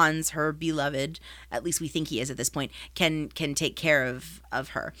that Hans, her beloved, at least we think he is at this point, can take care of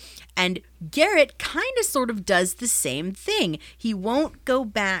her. And Garrett kind of sort of does the same thing. He won't go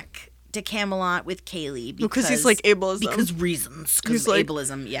back to Camelot with Kaylee because he's like ableism. Because reasons. Because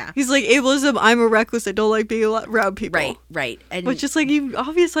ableism, yeah. He's like, ableism, I'm a recluse, I don't like being around people. Right. And which is like, you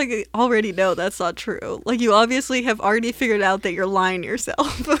obviously already know that's not true. Like, you obviously have already figured out that you're lying to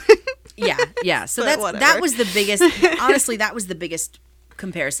yourself. Yeah. So that was the biggest, honestly, that was the biggest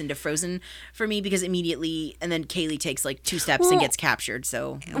comparison to Frozen for me, because immediately, and then Kaylee takes like 2 steps and gets captured.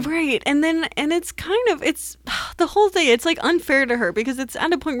 So right, and it's kind of, it's the whole thing. It's like unfair to her because it's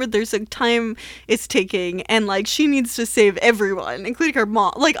at a point where there's a time it's taking, and like she needs to save everyone, including her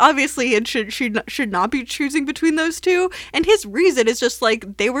mom. Like obviously, it should not be choosing between those two. And his reason is just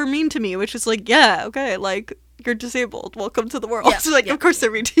like, they were mean to me, which is like, yeah, okay, like, you're disabled, welcome to the world. Yeah, So like, yeah. Of course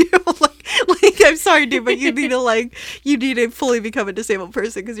they're mean to you. like I'm sorry, dude, but you need to fully become a disabled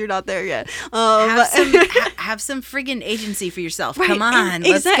person because you're not there yet. Have some friggin' agency for yourself. Right, Come on, and,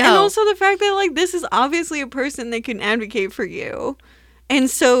 let's go. And also the fact that like this is obviously a person that can advocate for you, and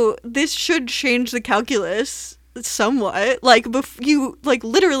so this should change the calculus somewhat. Like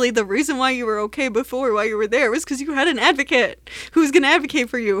literally the reason why you were okay before, why you were there, was because you had an advocate who's gonna advocate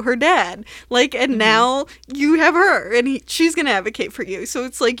for you, her dad. Like, and now you have her, and she's gonna advocate for you. So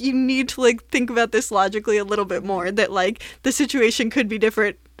it's like you need to like think about this logically a little bit more. That like the situation could be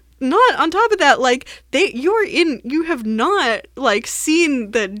different. Not on top of that, like you have not like seen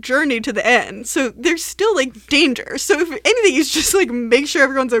the journey to the end, so there's still like danger. So if anything, he's just like make sure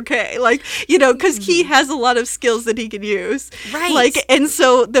everyone's okay, like, you know, because he has a lot of skills that he can use, Right. Like, and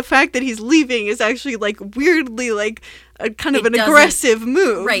so the fact that he's leaving is actually like weirdly like a kind of It an doesn't- aggressive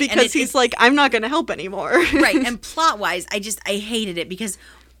move, Right, and because he's like, I'm not going to help anymore, Right, and plot-wise, I hated it because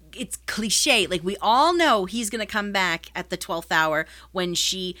it's cliche. Like, we all know he's gonna come back at the 12th hour when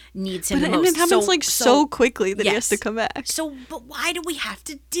she needs him But the and most. it happens so quickly that he has yes. to come back. So, but why do we have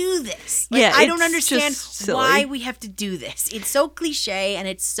to do this? Like, Yeah, I don't it's understand just silly. why we have to do this. It's so cliche and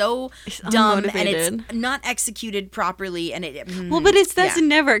it's so dumb and it's unmotivated. not executed properly. And Well, but that's yeah.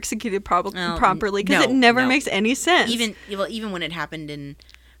 never executed properly because no, it never no. makes any sense. even when it happened in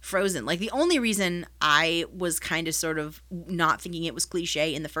Frozen, like the only reason I was kind of sort of not thinking it was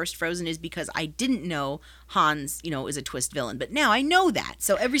cliche in the first Frozen is because I didn't know Hans, is a twist villain, but now I know that.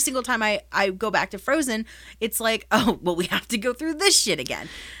 So every single time I go back to Frozen, it's like, oh, well, we have to go through this shit again.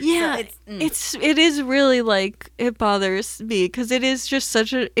 Yeah, So it is really like, it bothers me because it is just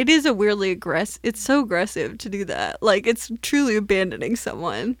it is a weirdly it's so aggressive to do that. Like, it's truly abandoning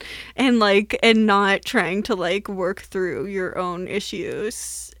someone and not trying to like work through your own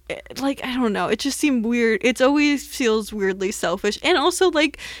issues. Like, I don't know, it just seemed weird. It always feels weirdly selfish, and also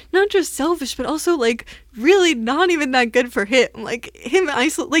like not just selfish but also like really not even that good for him. Like, him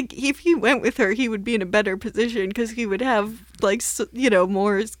like if he went with her, he would be in a better position because he would have like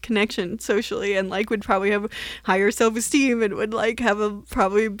more connection socially, and like would probably have higher self-esteem and would like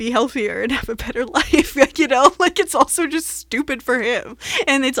probably be healthier and have a better life. Like, it's also just stupid for him,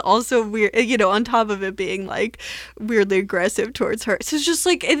 and it's also weird, on top of it being like weirdly aggressive towards her. So it's just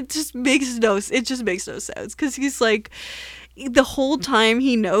like it just makes no sense because he's like, the whole time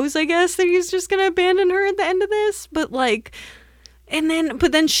he knows, I guess, that he's just gonna abandon her at the end of this, but like,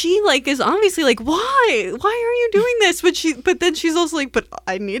 but then she like is obviously like, why are you doing this? But then she's also like, but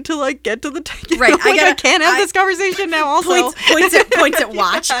I need to like get to the Right, I can't have this conversation now. Also, points at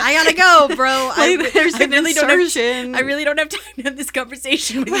watch. I gotta go, bro. There's an insertion. I really don't have time to have this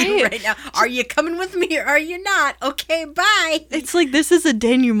conversation with you right now. Are you coming with me or are you not? Okay, bye. It's like, this is a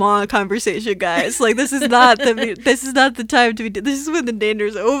denouement conversation, guys. Like, this is not the time to be. This is when the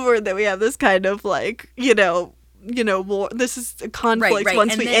danger's over that we have this kind of like, war. This is a conflict. Right.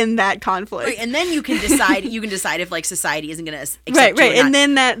 Once And we then- end that conflict, Right, and then you can decide if like society isn't gonna accept right, you or and not.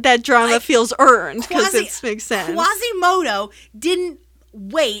 then that drama feels earned because it makes sense. Quasimodo didn't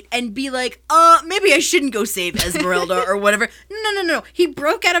wait and be like, maybe I shouldn't go save Esmeralda or whatever. No. He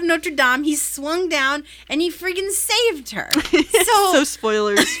broke out of Notre Dame, he swung down, and he friggin' saved her. So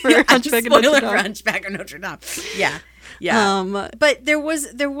spoilers for Hunchback of Notre Spoiler Dame. for Hunchback of Notre Dame. Yeah. But there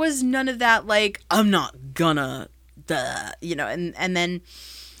was none of that, like, I'm not gonna, and then.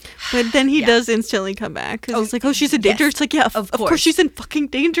 But then he does instantly come back because he's like, oh, she's in danger. yes, It's like, yeah, of course she's in fucking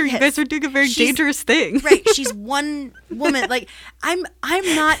danger. You guys are doing a very dangerous thing. Right, she's one woman. Like, I'm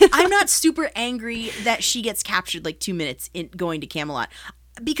not super angry that she gets captured like 2 minutes in going to Camelot,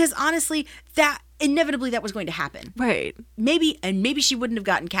 because honestly, that was going to happen. Right. Maybe she wouldn't have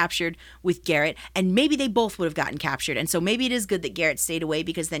gotten captured with Garrett, and maybe they both would have gotten captured. And so maybe it is good that Garrett stayed away,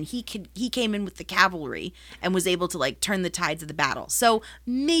 because then he came in with the cavalry and was able to like turn the tides of the battle. So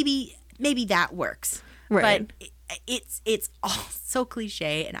maybe that works. Right. But it's all so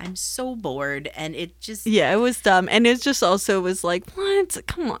cliche, and I'm so bored, and it just Yeah, it was dumb. And it just also was like, what?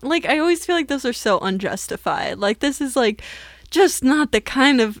 Come on. Like, I always feel like those are so unjustified. Like, this is like just not the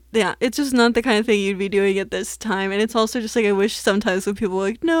kind of it's just not the kind of thing you'd be doing at this time. And it's also just like, I wish sometimes when people are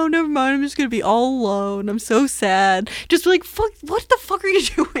like, no, never mind, I'm just gonna be all alone, I'm so sad, just be like, fuck, what the fuck are you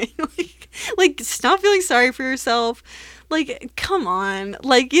doing? like stop feeling sorry for yourself. like, come on.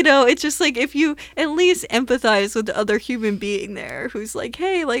 Like, you know, it's just like if you at least empathize with the other human being there who's like,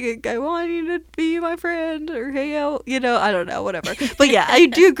 hey, like, I want you to be my friend, or hey, you know, I don't know, whatever. But yeah, I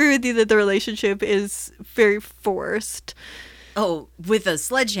do agree with you that the relationship is very forced. Oh, with a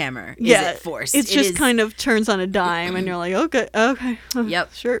sledgehammer. Yeah, is it forced? it just kind of turns on a dime, and you're like, okay,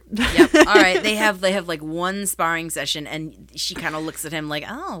 Yep. sure. Yep. All right. They have like one sparring session, and she kind of looks at him like,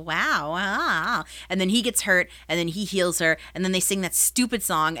 oh wow, ah. And then he gets hurt, and then he heals her, and then they sing that stupid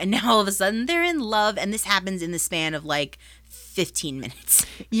song, and now all of a sudden they're in love, and this happens in the span of like 15 minutes.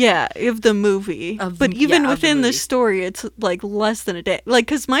 Yeah, of the movie. But even within the story, it's like less than a day. Like,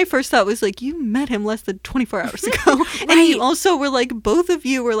 because my first thought was like, you met him less than 24 hours ago. Right. And you also were like, both of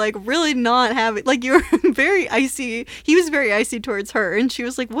you were like really not having, like, you were very icy. He was very icy towards her. And she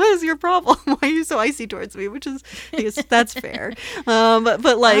was like, what is your problem? Why are you so icy towards me? Which is, I guess that's fair.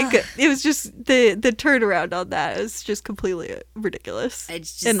 But like, it was just the turnaround on that is just completely ridiculous.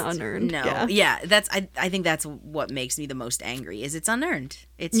 It's just, and unearned. No. Yeah, that's, I think that's what makes me the most angry is it's unearned.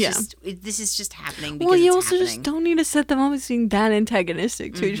 It's just this is just happening because you it's also happening. just don't need to set them up as being that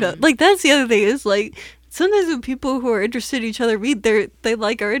antagonistic to each other. Like, that's the other thing is like sometimes when people who are interested in each other read, they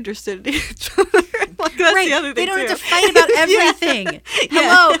like are interested in each other. Like, that's right. the other thing They don't too. have to fight about everything.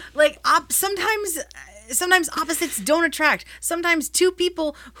 Yeah. Hello, like sometimes opposites don't attract. Sometimes two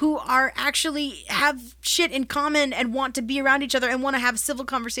people who are actually have shit in common and want to be around each other and want to have civil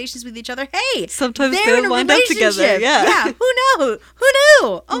conversations with each other. Hey, Sometimes they're they'll in a wind up together, relationship. yeah. Who knew? Who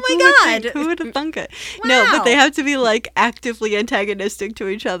knew? Oh my god. Who would have thunk it? No, but Wow. they have to be like actively antagonistic to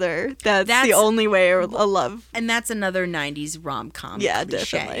each other. That's the only way a love. And that's another 90s rom-com Yeah,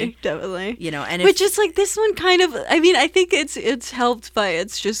 cliche. definitely. You know, and which is like this one kind of. I mean, I think it's helped by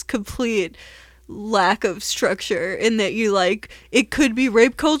its just complete lack of structure in that you like it could be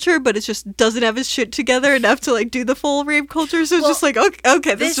rape culture, but it just doesn't have its shit together enough to like do the full rape culture. So it's just like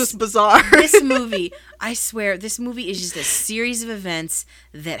okay, this is just bizarre. This movie, I swear, this movie is just a series of events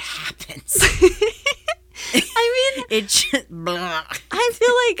that happens. I mean, it just blah. I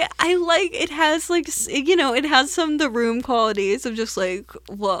feel like I like it has like you know it has some of the Room qualities of just like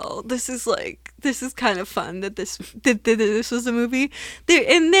whoa, this is kind of fun that this was a movie there,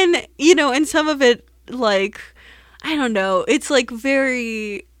 and then you know, and some of it like I don't know, it's like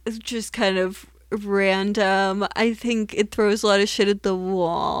very just kind of random. I think it throws a lot of shit at the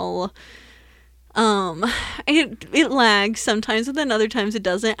wall. It lags sometimes, but then other times it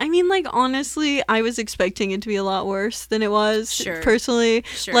doesn't. I mean, like, honestly, I was expecting it to be a lot worse than it was, personally.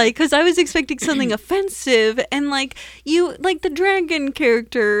 Sure. Like, because I was expecting something offensive, and, like, the dragon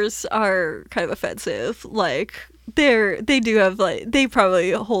characters are kind of offensive. Like, they do have, like, they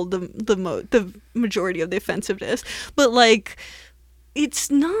probably hold the majority of the offensiveness. But, like, it's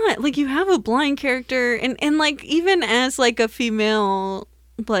not, like, you have a blind character, and like, even as, like, a female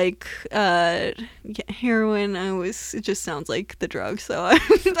like heroine, it just sounds like the drug, so a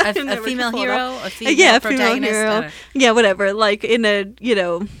female hero, a female protagonist, hero, yeah, whatever, like in a you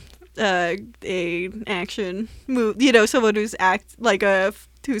know a action move, you know, someone who's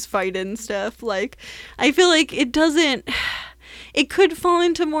who's fighting stuff. Like, I feel like it could fall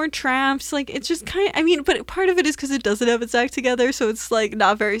into more traps. Like, it's just kind of, I mean, but part of it is because it doesn't have its act together, so it's like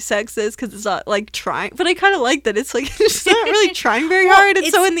not very sexist because it's not like trying. But I kind of like that it's like it's not really trying very hard, and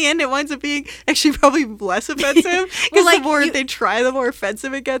so in the end it winds up being actually probably less offensive because the more they try, the more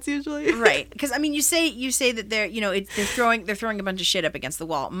offensive it gets usually. Right? Because I mean, you say that they're they're throwing a bunch of shit up against the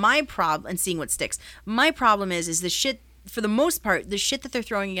wall. My problem, and seeing what sticks. My problem is the shit, for the most part, the shit that they're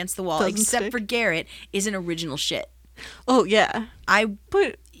throwing against the wall, Doesn't except stick. for Garrett, isn't original shit. Oh yeah,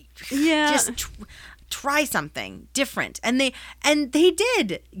 just try something different, and they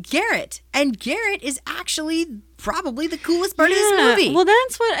did. Garrett is actually probably the coolest part of this movie. Well,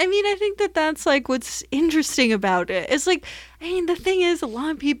 that's what I mean. I think that's like what's interesting about it. It's like, I mean, the thing is, a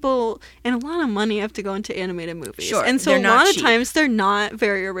lot of people and a lot of money have to go into animated movies, sure, and so a lot of times they're not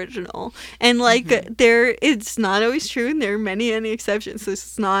very original, and like it's not always true, and there are many exceptions. This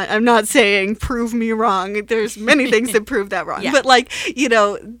is not. I'm not saying prove me wrong. There's many things that prove that wrong, but like, you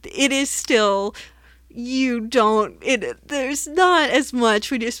know, it is still. There's not as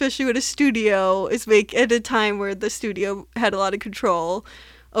much especially when a studio is at a time where the studio had a lot of control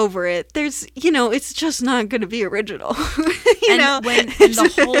over it. There's, you know, it's just not going to be original.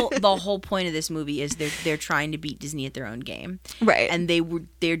 The whole point of this movie is they're trying to beat Disney at their own game, right? And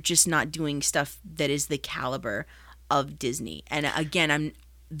they're just not doing stuff that is the caliber of Disney. And again,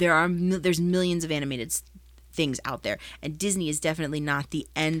 there's millions of animated things out there, and Disney is definitely not the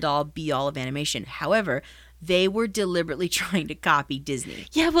end all be all of animation. However, they were deliberately trying to copy Disney.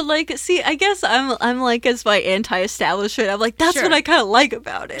 Yeah, but like, see, I guess I'm like, as my anti-establishment, I'm like, that's Sure. what I kind of like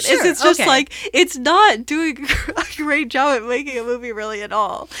about it. Sure, It's just okay. like, it's not doing a great job at making a movie really at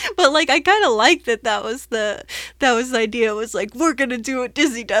all. But like, I kind of like that was the idea. It was like, we're gonna do what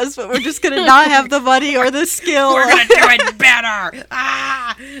Disney does, but we're just gonna not have the money or the skill. We're gonna do it better.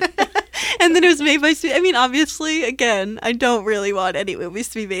 Ah! And then it was made by I mean, obviously, again, I don't really want any movies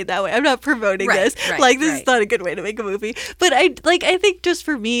to be made that way. I'm not promoting Right, this. right, Like, this right. is not a good way to make a movie. But I think just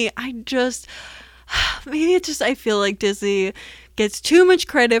for me, maybe it's just, I feel like Disney gets too much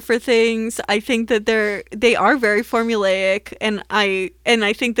credit for things. I think that they are very formulaic, and I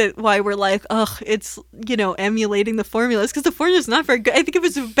think that why we're like, ugh, it's, you know, emulating the formulas, because the formula's not very good. I think if it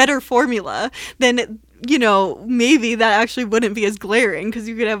was a better formula, then you know, maybe that actually wouldn't be as glaring, because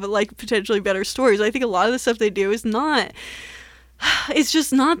you could have like potentially better stories. I think a lot of the stuff they do is not, it's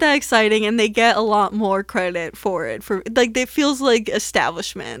just not that exciting, and they get a lot more credit for it. For like, it feels like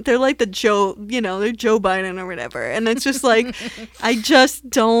establishment. They're like they're Joe Biden or whatever, and it's just like, I just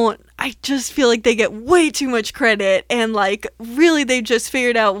feel like they get way too much credit, and like, really, they just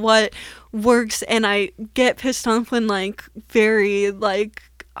figured out what works. And I get pissed off when like very like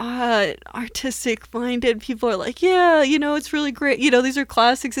artistic minded people are like, yeah, you know, it's really great, you know, these are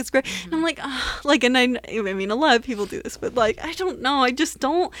classics, it's great. And I'm like, like, and I mean, a lot of people do this, but like, I don't know, I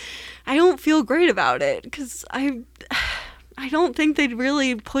don't feel great about it, because I don't think they'd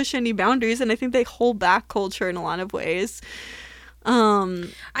really push any boundaries, and I think they hold back culture in a lot of ways.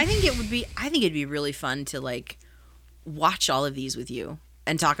 I think it'd be really fun to like watch all of these with you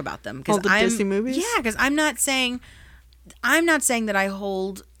and talk about them. All the Disney movies? Yeah, because I'm not saying that I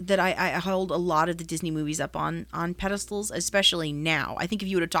hold a lot of the Disney movies up on pedestals, especially now. I think if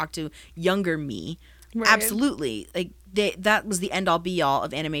you would have talked to younger me, Right. absolutely, like that was the end all be all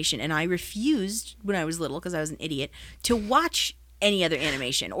of animation, and I refused when I was little, because I was an idiot, to watch any other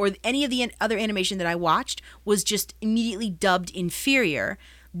animation, or any of the other animation that I watched was just immediately dubbed inferior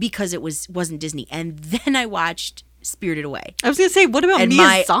because it wasn't Disney. And then I watched Spirited Away. I was gonna say, what about And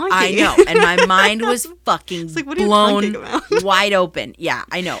Miyazaki? I know, and my mind was fucking like, what are you talking blown about? wide open. Yeah,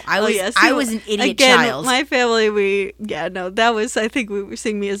 I know. I was an idiot again, child. My family, that was, I think we were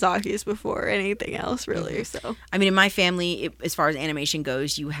seeing Miyazaki's before anything else, really. So I mean, in my family, as far as animation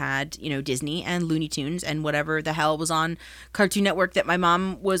goes, you had, you know, Disney and Looney Tunes and whatever the hell was on Cartoon Network that my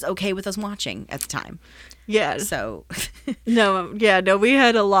mom was okay with us watching at the time. yeah, So no, we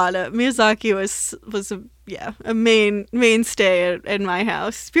had a lot of Miyazaki was a mainstay in my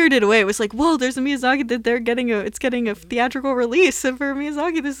house. Spirited Away was like, whoa, there's a Miyazaki that it's getting a theatrical release for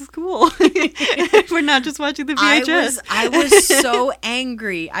Miyazaki. This is cool. We're not just watching the VHS. I was so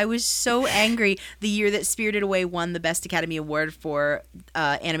angry. I was so angry the year that Spirited Away won the Best Academy Award for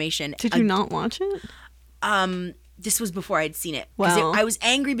animation. Did you not watch it? This was before I'd seen it. Wow. I was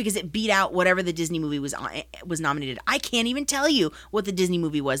angry because it beat out whatever the Disney movie was nominated. I can't even tell you what the Disney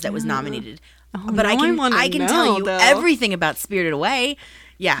movie was that was nominated. But now I can tell you though. everything about Spirited Away.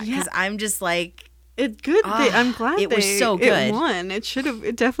 Yeah, because I'm just like, It's good. I'm glad it was so good. It won. It should have.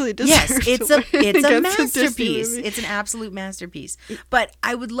 It definitely deserved. yes, it's to a win it's a against Disney masterpiece. movie. It's an absolute masterpiece. But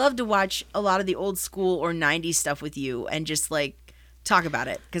I would love to watch a lot of the old school or 90s stuff with you and just like talk about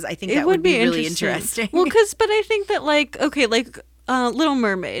it, because I think that would be really interesting. Well, but I think that like Little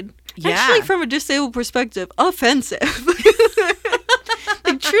Mermaid. Yeah. Actually, from a disabled perspective, offensive.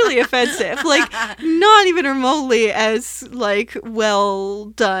 Like, truly offensive. Like, not even remotely as like well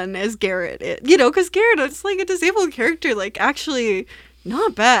done as Garrett is. You know, because Garrett is like a disabled character. Like, actually.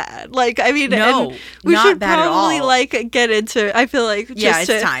 Not bad. Like, I mean, No, and we not should bad at probably all. like get into. I feel like Yeah,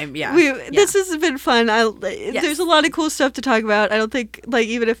 it's time, yeah. This has been fun. There's a lot of cool stuff to talk about. I don't think like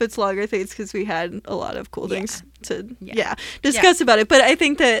even if it's longer, I think it's because we had a lot of cool things to discuss about it. But I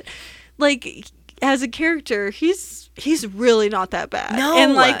think that like as a character, he's really not that bad. No,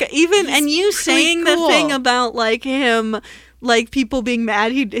 and like even he's and you really saying the cool. thing about like him. Like, people being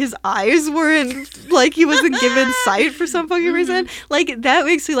mad his eyes weren't, like, he wasn't given sight for some fucking reason. Like, that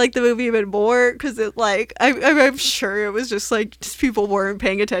makes me like the movie even more, because it, like, I'm sure it was just, like, just people weren't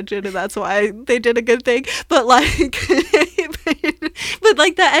paying attention, and that's why they did a good thing. But, like, but,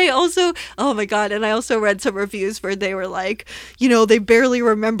 like, that, I also, oh my god, and I also read some reviews where they were like, you know, they barely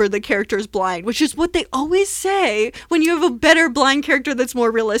remember the character's blind, which is what they always say when you have a better blind character that's more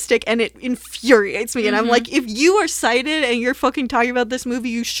realistic, and it infuriates me. And I'm like, if you are sighted and you're fucking talking about this movie,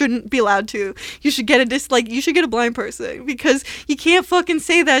 you shouldn't be allowed to. You should get you should get a blind person, because you can't fucking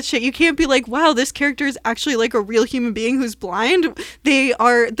say that shit. You can't be like, wow, this character is actually like a real human being who's blind. The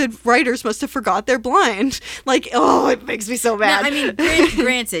writers must have forgot they're blind. Like, oh, it makes me so mad. No, I mean,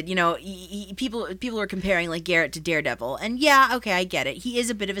 granted, you know, people are comparing like Garrett to Daredevil, and yeah, okay, I get it. He is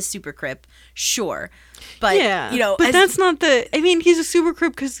a bit of a super crip, sure, but yeah, you know, but that's not the. I mean, he's a super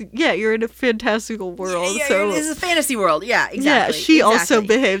crip because you're in a fantastical world. Yeah, so it's a fantasy world. Yeah, exactly. Yeah, she also exactly.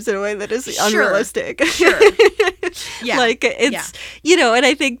 behaves in a way that is unrealistic. Sure. Yeah. Like it's you know, and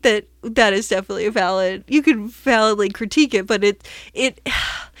I think that is definitely a valid. You could validly critique it, but it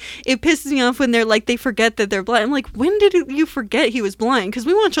pisses me off when they're like they forget that they're blind. I'm like, when did you forget he was blind? Because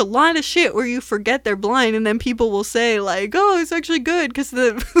we watch a lot of shit where you forget they're blind, and then people will say like, "Oh, it's actually good," because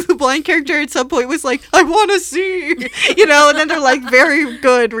the blind character at some point was like, "I want to see," you know, and then they're like, "Very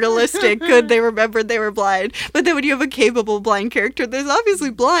good, realistic, good." They remembered they were blind, but then when you have a capable blind character, there's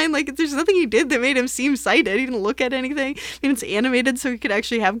obviously blind. Like, there's nothing he did that made him seem sighted. He didn't look at anything. I mean, it's animated, so he could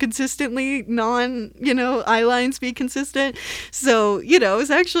actually have consistently eye lines be consistent. So, you know, it's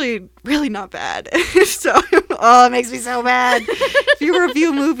actually really not bad. So, it makes me so mad. If you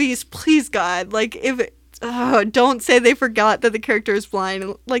review movies, please God, like, don't say they forgot that the character is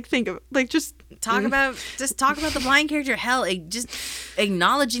blind. Like, think of, like, just talk about the blind character. Hell, just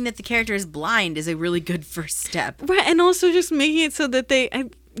acknowledging that the character is blind is a really good first step. Right, and also just making it so that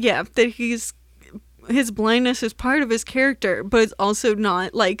that his blindness is part of his character, but it's also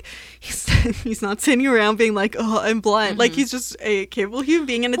not like he's not sitting around being like, "Oh, I'm blind." Like, he's just a capable human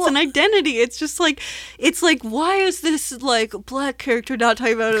being, and it's an identity. It's just like, why is this like black character not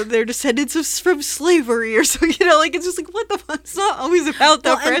talking about their descendants from slavery or so? You know, like, it's just like, what the fuck? It's not always about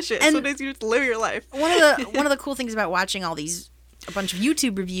the oppression. Sometimes you just live your life. One of the cool things about watching all these a bunch of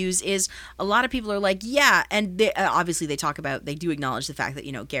YouTube reviews is a lot of people are like, yeah, and they, obviously they do acknowledge the fact that,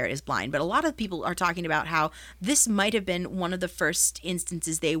 you know, Garrett is blind, but a lot of people are talking about how this might have been one of the first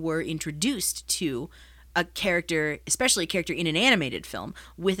instances they were introduced to a character, especially a character in an animated film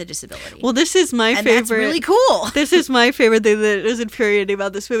with a disability. Well, this is my favorite. That's really cool. This is my favorite thing that is infuriating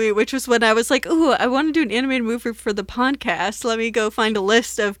about this movie, which was when I was like, "Ooh, I want to do an animated movie for the podcast. Let me go find a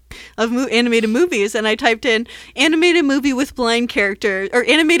list of animated movies," and I typed in animated movie with blind character or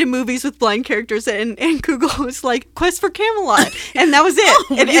animated movies with blind characters, and Google was like Quest for Camelot, and that was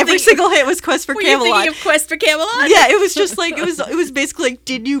it. And every single hit was Quest for Camelot. Were you thinking of Quest for Camelot? Yeah, it was just like it was basically like,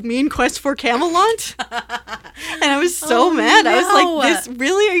 did you mean Quest for Camelot? And I was so mad. No. I was like, "This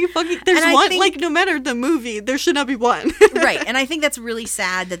really? Are you fucking?" There's one. Like, no matter the movie, there should not be one. Right, and I think that's really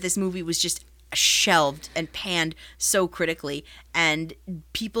sad that this movie was just shelved and panned so critically, and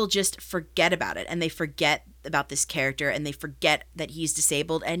people just forget about it, and they forget about this character, and they forget that he's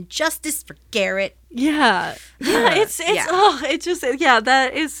disabled. And justice for Garrett. Yeah, that's the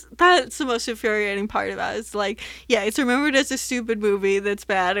most infuriating part about it. It's like, yeah, it's remembered as a stupid movie that's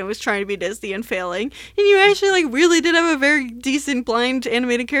bad and was trying to be Disney and failing, and you actually like really did have a very decent blind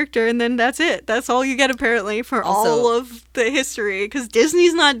animated character, and then that's it. That's all you get apparently for all of the history, because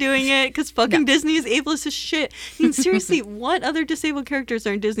Disney's not doing it, because fucking Disney is ableist as shit. I mean, seriously, what other disabled characters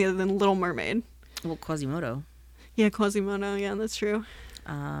are in Disney other than Little Mermaid? Well, Quasimodo. Yeah, Quasimodo. Yeah, that's true.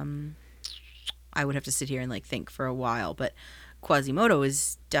 I would have to sit here and like think for a while, but Quasimodo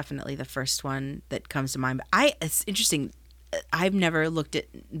is definitely the first one that comes to mind. But it's interesting. I've never looked at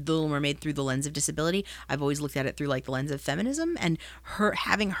The Little Mermaid through the lens of disability. I've always looked at it through like the lens of feminism, and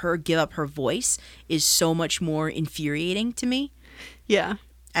having her give up her voice is so much more infuriating to me. Yeah.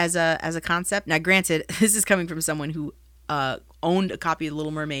 As a concept. Now, granted, this is coming from someone who owned a copy of The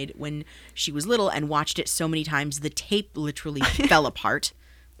Little Mermaid when she was little and watched it so many times the tape literally fell apart.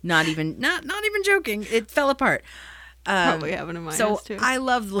 Not even joking. It fell apart. Probably happened in my house too. I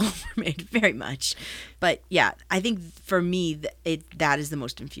love The Little Mermaid very much, but yeah, I think for me that is the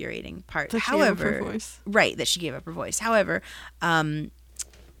most infuriating part. That she gave up her voice. Right, that she gave up her voice. However,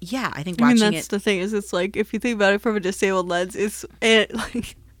 yeah, I think watching that's the thing is, it's like if you think about it from a disabled lens,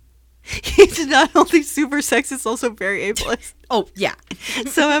 like he's not only super sexist, it's also very ableist. Oh yeah,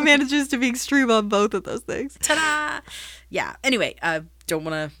 so it manages to be extreme on both of those things. Ta-da! Yeah. Anyway, don't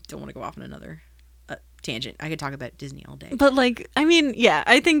want to go off on another tangent. I could talk about Disney all day. But like, I mean, yeah,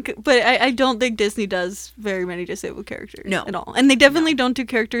 I think, but I don't think Disney does very many disabled characters at all. And they definitely don't do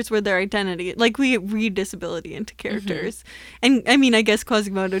characters where their identity, like we read disability into characters. Mm-hmm. And I mean, I guess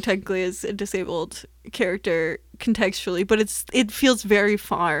Quasimodo technically is a disabled character contextually, but it feels very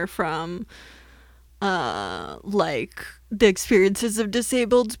far from like the experiences of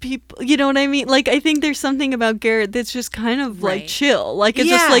disabled people, you know what I mean? Like, I think there's something about Garrett that's just kind of like chill, like it's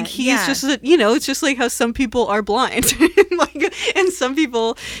just like he's just, you know, it's just like how some people are blind like, and some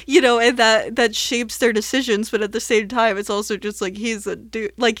people, you know, and that shapes their decisions, but at the same time it's also just like he's a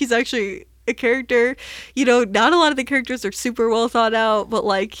dude, like he's actually a character, you know, not a lot of the characters are super well thought out, but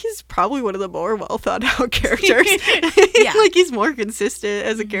like he's probably one of the more well thought out characters. Yeah. Like he's more consistent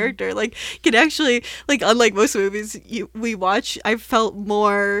as a character. Like can actually, like unlike most movies we watch, I felt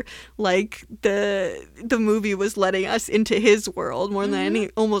more like the movie was letting us into his world more than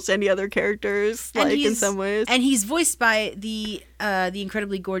almost any other characters, And like in he's- some ways. And he's voiced by the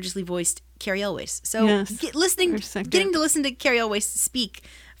incredibly gorgeously voiced Carrie Elwes. So Yes. getting Our second. to listen to Carrie Elwes speak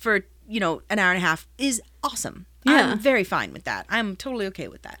for, you know, an hour and a half is awesome. Yeah. I'm very fine with that. I'm totally okay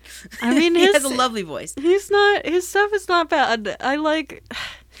with that. I mean, he his- has a lovely voice. his stuff is not bad. I like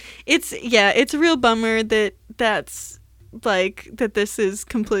it's a real bummer that's like that this is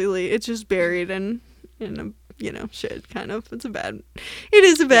completely, it's just buried in a, you know, shit kind of. It's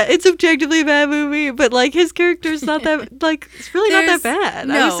objectively a bad movie, but like his character's not that like it's really not that bad.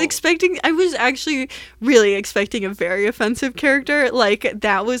 No. I was actually really expecting a very offensive character. Like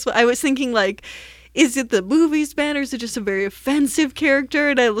that was what I was thinking, like is it the movie's bad or is it just a very offensive character?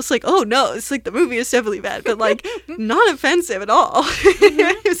 And I was like, oh no, it's like the movie is definitely bad, but like not offensive at all.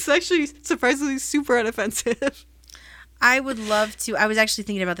 It's actually surprisingly super unoffensive. I would love to. I was actually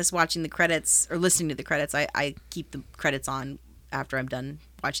thinking about this watching the credits or listening to the credits. I keep the credits on after I'm done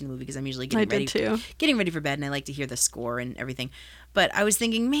watching the movie because I'm usually getting ready for bed, and I like to hear the score and everything. But I was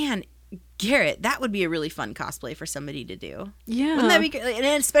thinking, man, Garrett, that would be a really fun cosplay for somebody to do. Yeah. Wouldn't that be great? And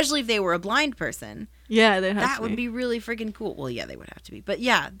especially if they were a blind person. Yeah, they'd have That to would be really freaking cool. Well, yeah, they would have to be. But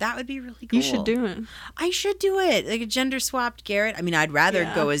yeah, that would be really cool. You should do it. I should do it. Like a gender swapped Garrett. I mean, I'd rather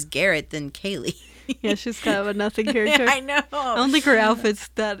Yeah. go as Garrett than Kaylee. Yeah, she's kind of a nothing character. I know. I don't think her outfit's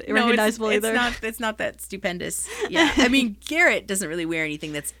that recognizable either. It's not that stupendous. Yeah. I mean, Garrett doesn't really wear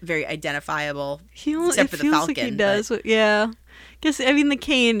anything that's very identifiable except for the feels falcon. like he does. Yeah. Guess I mean the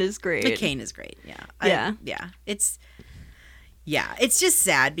cane is great. The cane is great. Yeah. Yeah. It's just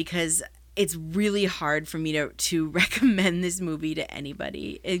sad because it's really hard for me to recommend this movie to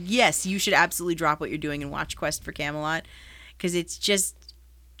anybody. Yes, you should absolutely drop what you're doing and watch Quest for Camelot because it's just,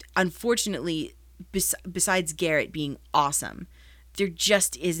 unfortunately, besides Garrett being awesome, there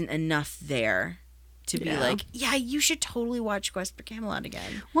just isn't enough there to be like, yeah, you should totally watch Quest for Camelot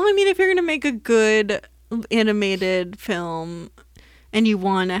again. Well, I mean, if you're gonna make a good animated film and you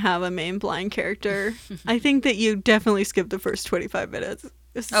want to have a main blind character, I think that you definitely skip the first 25 minutes.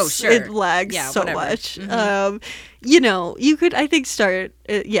 Oh, sure. It lags so whatever. much. Mm-hmm. You know, you could, I think, start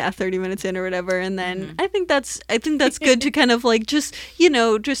 30 minutes in or whatever, and then I think that's good to kind of like just, you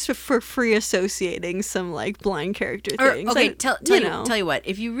know, just for free associating some like blind character Or, things. okay, And, tell you what,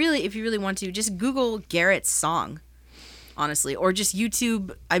 if you really want to, just Google Garrett's song, honestly, or just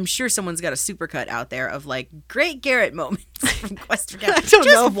YouTube. I'm sure someone's got a supercut out there of like great Garrett moments from Quest for Camelot. I don't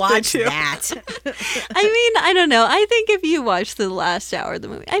know Just if they watch do. that. I mean, I don't know. I think if you watch the last hour of the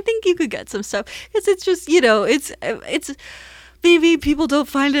movie, I think you could get some stuff because it's just, you know, it's maybe people don't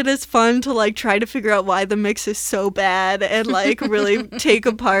find it as fun to like try to figure out why the mix is so bad and like really take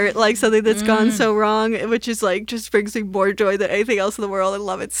apart like something that's gone so wrong, which is like just brings me more joy than anything else in the world. I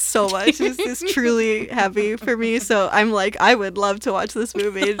love it so much. It's truly happy for me. So I'm like, I would love to watch this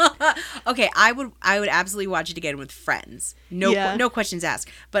movie. Okay, I would absolutely watch it again with friends. No questions asked.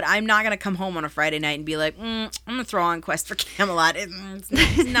 But I'm not gonna come home on a Friday night and be like, I'm gonna throw on Quest for Camelot.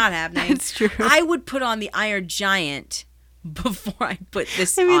 It's not happening. It's true. I would put on the Iron Giant before I put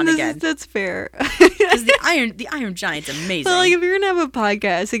this I mean, on again. that's fair. Because the Iron Giant's amazing. But like, if you're gonna have a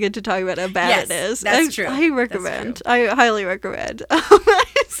podcast and get to talk about how bad Yes, it is, that's true. I That's recommend. true. I highly recommend.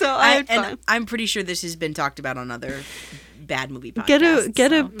 So I had fun. I'm pretty sure this has been talked about on other bad movie podcasts.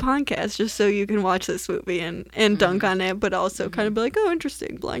 Get a so. podcast just so you can watch this movie and dunk on it, but also kind of be like, oh,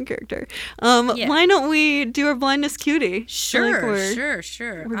 interesting, blind character. Yeah. Why don't we do our blindness cutie? I feel Sure, like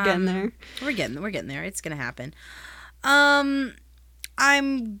sure. we're getting there. We're getting there. It's gonna happen.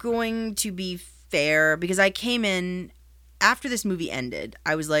 I'm going to be fair because I came in after this movie ended.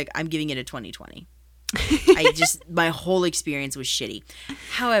 I was like, I'm giving it a 2020. My whole experience was shitty.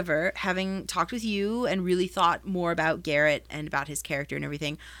 However, having talked with you and really thought more about Garrett and about his character and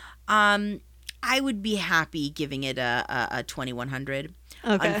everything, I would be happy giving it a 2100.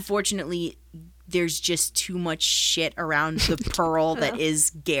 Okay. Unfortunately, there's just too much shit around the pearl that is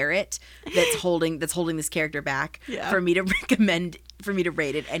Garrett that's holding this character back for me to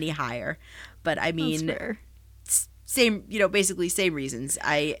rate it any higher. But I mean, That's fair. same, basically same reasons.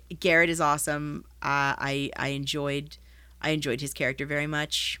 Garrett is awesome. I enjoyed his character very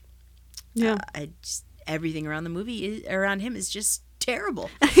much. Yeah. Everything around the movie around him is just terrible.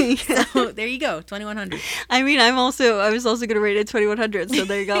 So there you go, 2100. I mean, I was also going to rate it 2100, so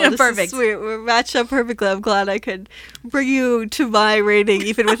there you go. Yeah, This is perfect. sweet. We're matched up perfectly. I'm glad I could bring you to my rating,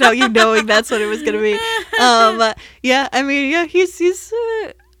 even without you knowing that's what it was going to be. Yeah, I mean, yeah, he's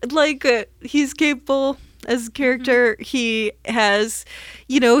capable as a character. He has,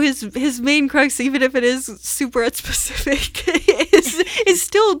 his main crux, even if it is super unspecific, is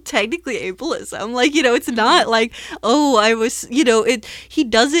still technically ableism. Like, it's not like, he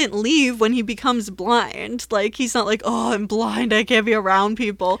doesn't leave when he becomes blind. Like, he's not like, oh, I'm blind, I can't be around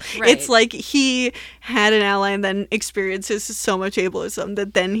people. Right. It's like he had an ally and then experiences so much ableism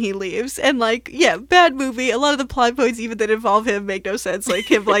that then he leaves. And like, yeah, bad movie. A lot of the plot points even that involve him make no sense. Like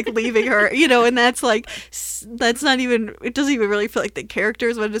him like leaving her, and that's like, that's not even, it doesn't even really feel like the character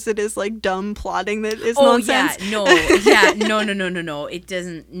as much as it is like dumb plotting that is nonsense. No, it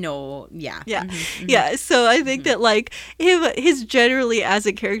doesn't, no, yeah. Yeah. Yeah. So I think that like his generally as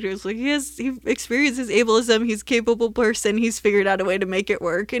a character is like he experiences ableism, he's a capable person, he's figured out a way to make it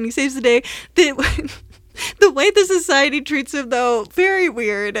work, and he saves the day. The way the society treats him, though, very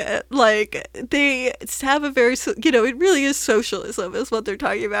weird. Like, they have a very, it really is socialism is what they're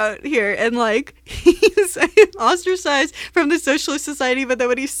talking about here. And, like, he's ostracized from the socialist society, but then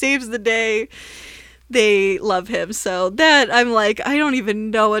when he saves the day, they love him. So that, I'm like, I don't even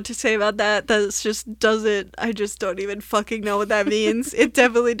know what to say about that. I just don't even fucking know what that means. It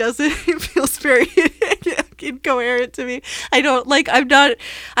definitely doesn't. It feels very incoherent to me. I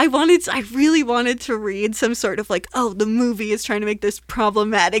really wanted to read some sort of like, oh, the movie is trying to make this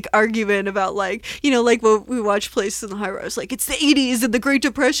problematic argument about like, like when we watch Places in the High Rise, like it's the 80s and the Great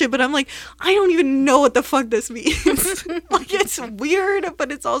Depression, but I'm like, I don't even know what the fuck this means. Like, it's weird,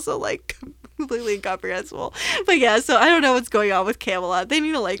 but it's also like completely incomprehensible. But yeah, so I don't know what's going on with Camelot. They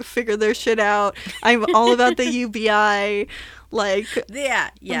need to like figure their shit out. I'm all about the UBI. Like,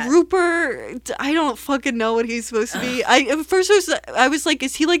 yeah. Rupert, I don't fucking know what he's supposed to be. At first I was like,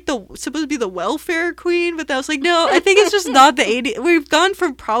 is he like supposed to be the welfare queen? But I was like, no, I think it's just not the 80s. We've gone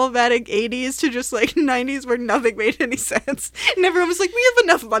from problematic 80s to just like 90s where nothing made any sense. And everyone was like, we have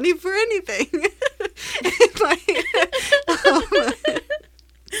enough money for anything.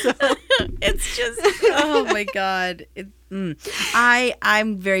 So it's just, oh my god.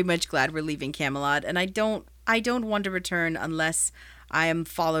 I'm very much glad we're leaving Camelot, and I don't want to return unless I am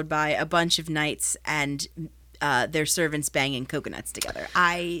followed by a bunch of knights and their servants banging coconuts together.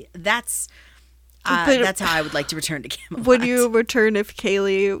 That's how I would like to return to Camelot. Would you return if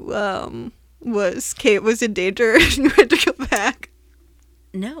Kaylee was in danger and you had to go back?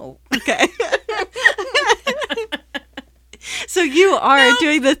 No. Okay. So you are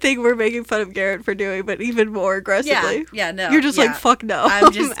doing the thing we're making fun of Garrett for doing, but even more aggressively. Yeah, no. You're just like, fuck no.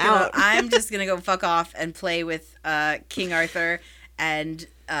 I'm just out. I'm just gonna go fuck off and play with King Arthur and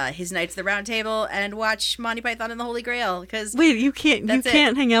his Knights of the Round Table and watch Monty Python and the Holy Grail. Because wait, you can't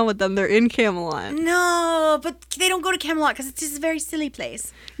hang out with them. They're in Camelot. No, but they don't go to Camelot because it's just a very silly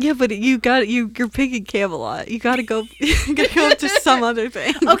place. Yeah, but you're picking Camelot. You gotta go. You gotta go up to some other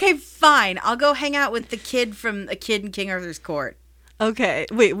thing. Okay, fine. I'll go hang out with the kid from A Kid in King Arthur's Court. Okay.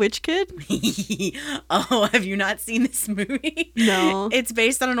 Wait, which kid? Oh, have you not seen this movie? No. It's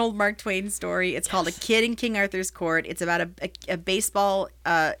based on an old Mark Twain story. It's called A Kid in King Arthur's Court. It's about a baseball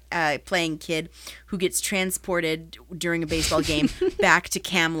playing kid who gets transported during a baseball game back to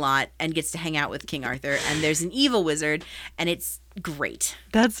Camelot and gets to hang out with King Arthur. And there's an evil wizard, and it's great.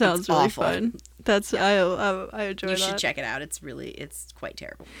 That sounds really awful. fun. That's I enjoy that. You should check it out. It's quite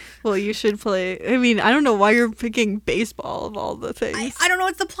terrible. Well, you should play. I mean, I don't know why you're picking baseball of all the things. I don't know.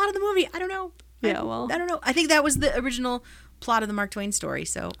 It's the plot of the movie. I don't know. Yeah, well, I don't know. I think that was the original plot of the Mark Twain story.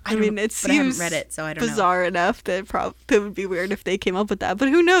 So I mean, it seems I haven't read it, so I don't know. Bizarre enough that it would be weird if they came up with that. But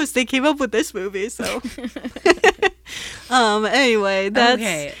who knows? They came up with this movie, so. Anyway, that's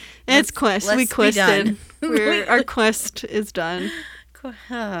okay. It's quest. We quested. Our quest is done.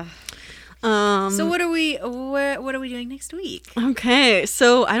 So what are we doing next week? Okay,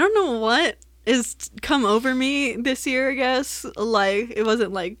 so I don't know what is come over me this year, I guess. Like, it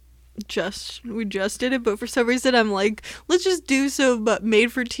wasn't like we just did it, but for some reason I'm like, let's just do some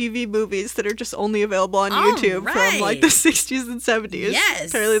made for TV movies that are just only available on YouTube from like the 60s and 70s. Yes.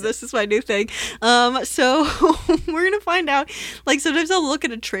 Apparently this is my new thing. So we're gonna find out. Like, sometimes I'll look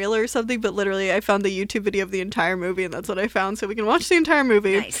at a trailer or something, but literally I found the YouTube video of the entire movie, and that's what I found, so we can watch the entire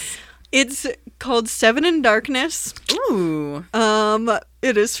movie. Nice. It's called Seven in Darkness. Ooh.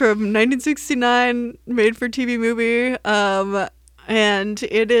 It is from 1969, made for TV movie. and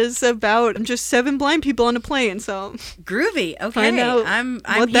it is about just 7 blind people on a plane. So Groovy. Okay. find out I'm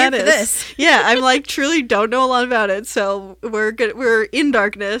what here that for is. this. Yeah, I'm like truly don't know a lot about it. So we're in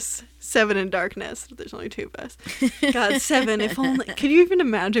darkness. 7 in darkness. There's only 2 of us. God, 7. If only. Can you even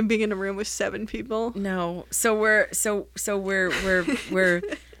imagine being in a room with 7 people? No. So we're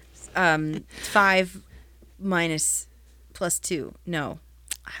 5 minus plus 2. No.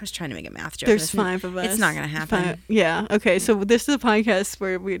 I was trying to make a math joke. There's That's not- 5 of us. It's not going to happen. Yeah. Okay. So this is a podcast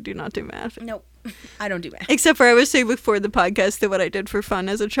where we do not do math. Nope. I don't do math. Except for I was saying before the podcast that what I did for fun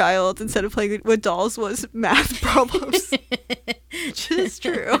as a child instead of playing with dolls was math problems. Which is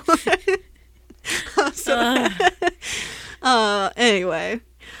true. Anyway,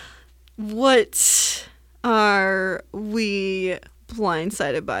 what are we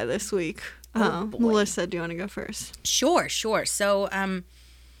blindsided by this week? Oh, boy. Melissa, do you want to go first? Sure. So,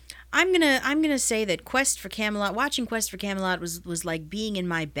 I'm gonna say that watching Quest for Camelot was like being in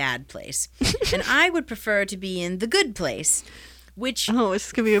my bad place, and I would prefer to be in the good place, which Oh,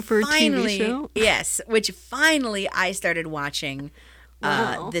 it's gonna be a for a finally, TV show. yes, which finally I started watching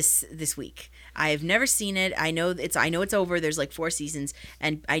Wow. this week. I've never seen it. I know it's over. There's like 4 seasons,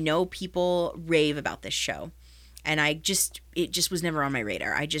 and I know people rave about this show, and it just was never on my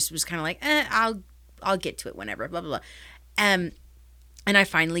radar. I just was kind of like, I'll get to it whenever, blah blah blah. And I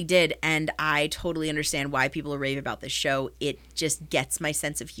finally did, and I totally understand why people rave about this show. It just gets my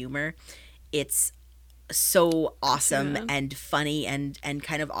sense of humor. It's so awesome and funny and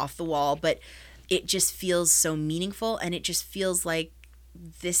kind of off the wall, but it just feels so meaningful, and it just feels like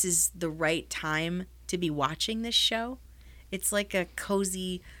this is the right time to be watching this show. It's like a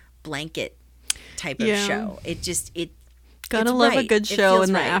cozy blanket type of show. Gotta it's love a right. good It show feels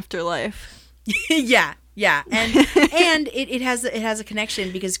in the right. afterlife. Yeah, and it has a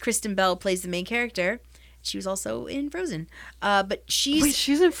connection because Kristen Bell plays the main character. She was also in Frozen, but She's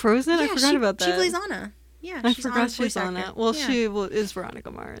in Frozen? I forgot about that. She plays Anna. Yeah, I she's forgot Anna's she's voice on actor. that. Well, Yeah. she is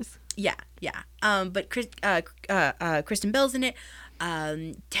Veronica Mars. Yeah. But Kristen Bell's in it.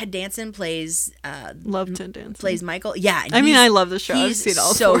 Ted Danson plays Love Ted Danson. plays Michael. Yeah, and I mean, he's- I love the show. I've he's seen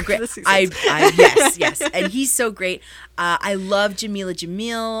all so 4 great. of the seasons. Yes, and he's so great. I love Jamila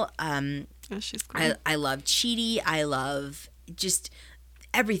Jamil. Oh, she's great. I love Chidi. I love just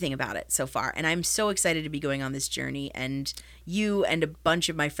everything about it so far. And I'm so excited to be going on this journey. And you and a bunch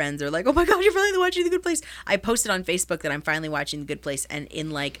of my friends are like, oh my God, you're finally watching The Good Place. I posted on Facebook that I'm finally watching The Good Place. And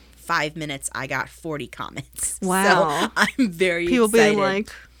in like 5 minutes, I got 40 comments. Wow. So I'm very People excited. being like,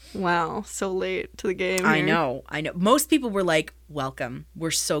 wow, so late to the game. I here. know. Most people were like, welcome.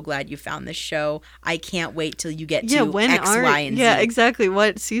 We're so glad you found this show. I can't wait till you get to X, Y, and Z. Yeah, exactly.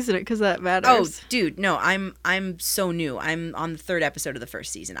 What season? Because that matters. Oh, dude, no, I'm so new. I'm on the 3rd episode of the 1st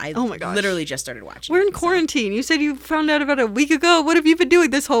season. Oh my gosh. literally just started watching. We're it, in quarantine. You said you found out about it a week ago. What have you been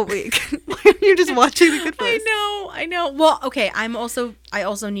doing this whole week? Why aren't you just watching The Good Place? I know. Well, okay. I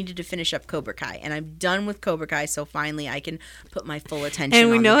also needed to finish up Cobra Kai, and I'm done with Cobra Kai. So finally, I can put my full attention. And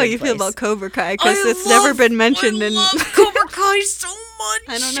we on know The how Good you feel Place. about Cobra Kai because it's never been mentioned I in. love Cobra Kai so much.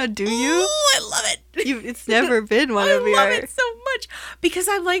 I don't know. Do you? Oh, I love it. It's never been one I of your. love it so much because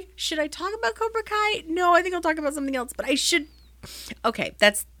I'm like, should I talk about Cobra Kai? No, I think I'll talk about something else, but I should. Okay,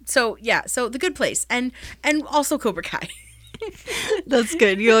 that's so yeah. So The Good Place and also Cobra Kai. That's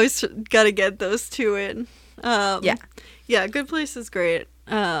good. You always got to get those 2 in. Yeah. Yeah, Good Place is great.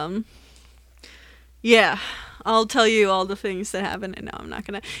 Yeah, I'll tell you all the things that happen. And no, I'm not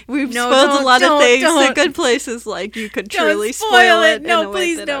gonna. We've No, spoiled a don't, lot of don't, things. The don't. Good Place is like you could Don't truly spoil spoil it. it No, in a way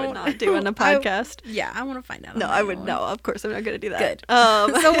please that I would don't. not do on a I- podcast. Yeah, I want to find out. No, on I that would one. no. Of course, I'm not gonna do that. Good.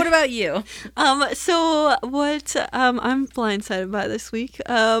 So So what about you? So what I'm blindsided by this week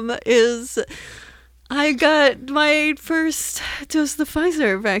is I got my first dose of the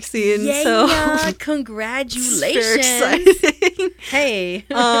Pfizer vaccine. Yeah, so congratulations. it's very exciting. Hey.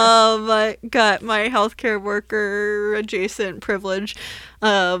 I got my healthcare worker adjacent privilege.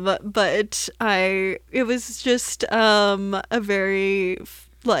 But it was just a very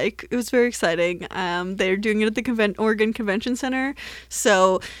it was very exciting. They're doing it at the Oregon Convention Center.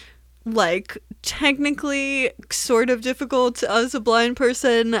 So technically sort of difficult as a blind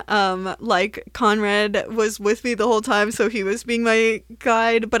person. Conrad was with me the whole time, so he was being my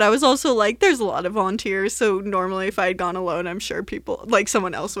guide, but I was also there's a lot of volunteers, so normally if I had gone alone, I'm sure people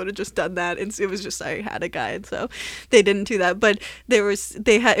someone else would have just done that, and it was just I had a guide, so they didn't do that. But it was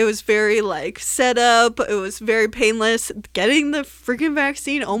very set up. It was very painless getting the freaking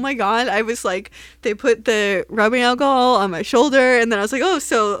vaccine. Oh my god, I was they put the rubbing alcohol on my shoulder, and then I was oh,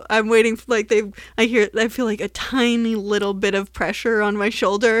 so I'm waiting they I feel like a tiny little bit of pressure on my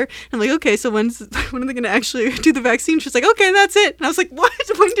shoulder. I'm like, okay, so when are they going to actually do the vaccine? She's like, okay, that's it. And I was like, what?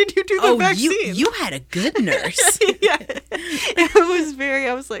 When did you do the vaccine? You had a good nurse. Yeah.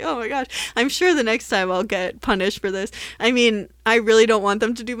 I was like, oh my gosh. I'm sure the next time I'll get punished for this. I mean, I really don't want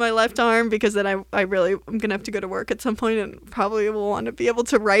them to do my left arm because then I'm going to have to go to work at some point and probably will want to be able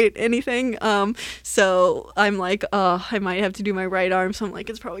to write anything. So I'm like, I might have to do my right arm. So I'm like,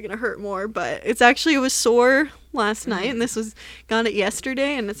 it's probably going to hurt more. But it was sore last night, and got it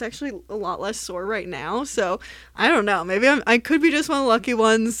yesterday, and it's actually a lot less sore right now. So I don't know. Maybe I could be just one of the lucky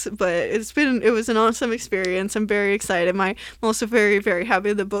ones, but it was an awesome experience. I'm very excited. I'm also very, very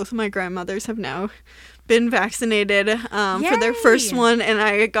happy that both of my grandmothers have now been vaccinated for their first one, and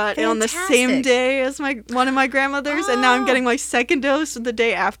I got it on the same day as one of my grandmothers, and now I'm getting my second dose the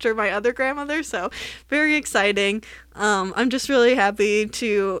day after my other grandmother, so very exciting. I'm just really happy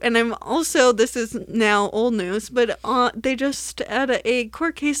and I'm also, this is now old news, but they just had a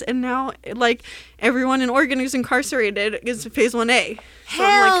court case, and now like everyone in Oregon who's incarcerated is phase 1A. So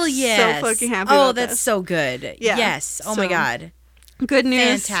Hell I'm yes. so fucking happy Oh, about that's this. so good. Yeah. Yes. Oh my God. Good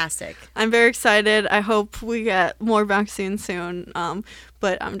news. Fantastic. I'm very excited. I hope we get more vaccines soon.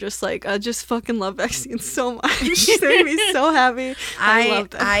 But I'm just like, I just fucking love vaccines so much. They make me so happy. I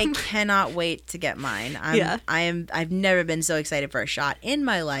love them. I cannot wait to get mine. I've never been so excited for a shot in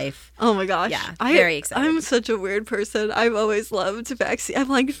my life. Oh my gosh. Yeah, very excited. I'm such a weird person. I've always loved vaccines. I'm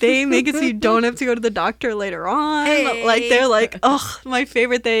like, they make it so you don't have to go to the doctor later on. Hey. Like, they're like, oh, my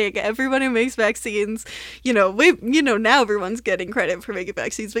favorite thing. Everyone who makes vaccines, now everyone's getting credit for making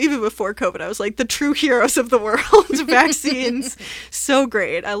vaccines. But even before COVID, I was like, the true heroes of the world. Vaccines. So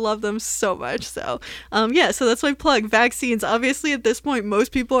great. I love them so much. So, so that's my plug. Vaccines. Obviously, at this point,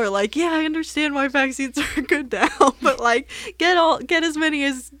 most people are like, yeah, I understand why vaccines are good now, but like, get as many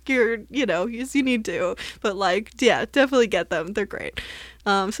as as you need to. But like, yeah, definitely get them. They're great.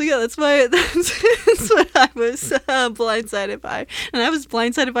 That's what I was blindsided by, and I was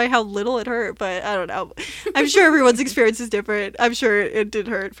blindsided by how little it hurt. But I don't know. I'm sure everyone's experience is different. I'm sure it did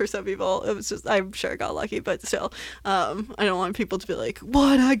hurt for some people. It was just, I'm sure I got lucky, but still, I don't want people to be like,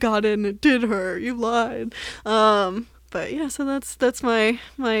 "What? I got it and it did hurt. You lied." But yeah, so that's my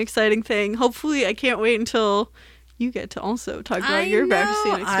exciting thing. Hopefully, I can't wait until you get to also talk about your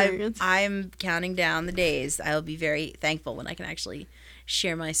vaccine experience. I'm counting down the days. I'll be very thankful when I can actually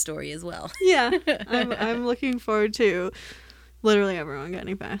share my story as well. Yeah, I'm looking forward to literally everyone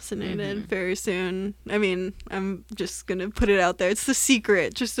getting vaccinated very soon. I mean, I'm just going to put it out there. It's the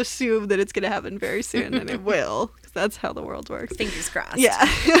secret. Just assume that it's going to happen very soon, and it will, because that's how the world works. Fingers crossed. Yeah.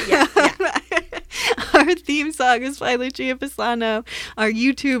 Yeah. Our theme song is by Lucia Pisano. Our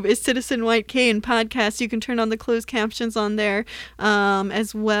YouTube is Citizen White Cane Podcast. You can turn on the closed captions on there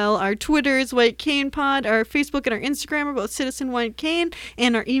as well. Our Twitter is White Cane Pod. Our Facebook and our Instagram are both Citizen White Cane.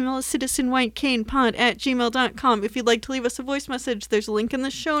 And our email is citizenwhitecanepod@gmail.com. If you'd like to leave us a voice message, there's a link in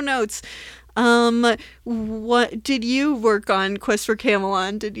the show notes. What did you work on Quest for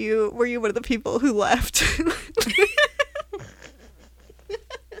Camelot? Were you one of the people who left?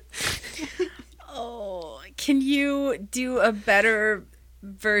 Oh, can you do a better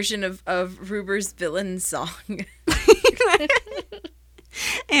version of Ruber's villain song?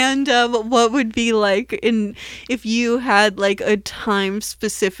 And what would be like if you had like a time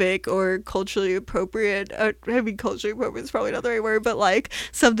specific or culturally appropriate, culturally appropriate is probably not the right word, but like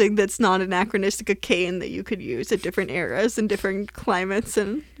something that's not anachronistic, a cane that you could use at different eras and different climates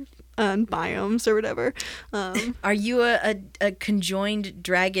and biomes or whatever. Are you a conjoined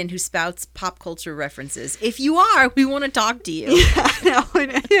dragon who spouts pop culture references? If you are, we want to talk to you. Yeah, no,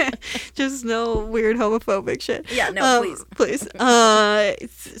 just no weird homophobic shit. Yeah, no, please.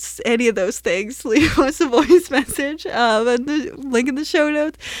 Any of those things, leave us a voice message. And the link in the show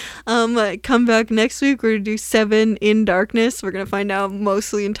notes. Come back next week. We're gonna do 7 in Darkness. We're gonna find out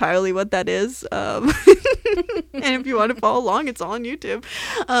mostly entirely what that is. And if you want to follow along, it's all on YouTube.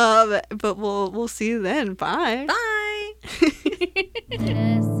 But we'll see you then. Bye. Bye.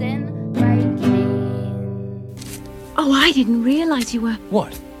 Citizen White Cane. Oh, I didn't realize you were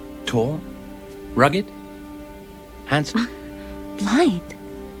What? Tall? Rugged? Handsome? blind.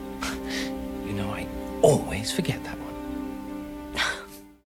 You know, I always forget that.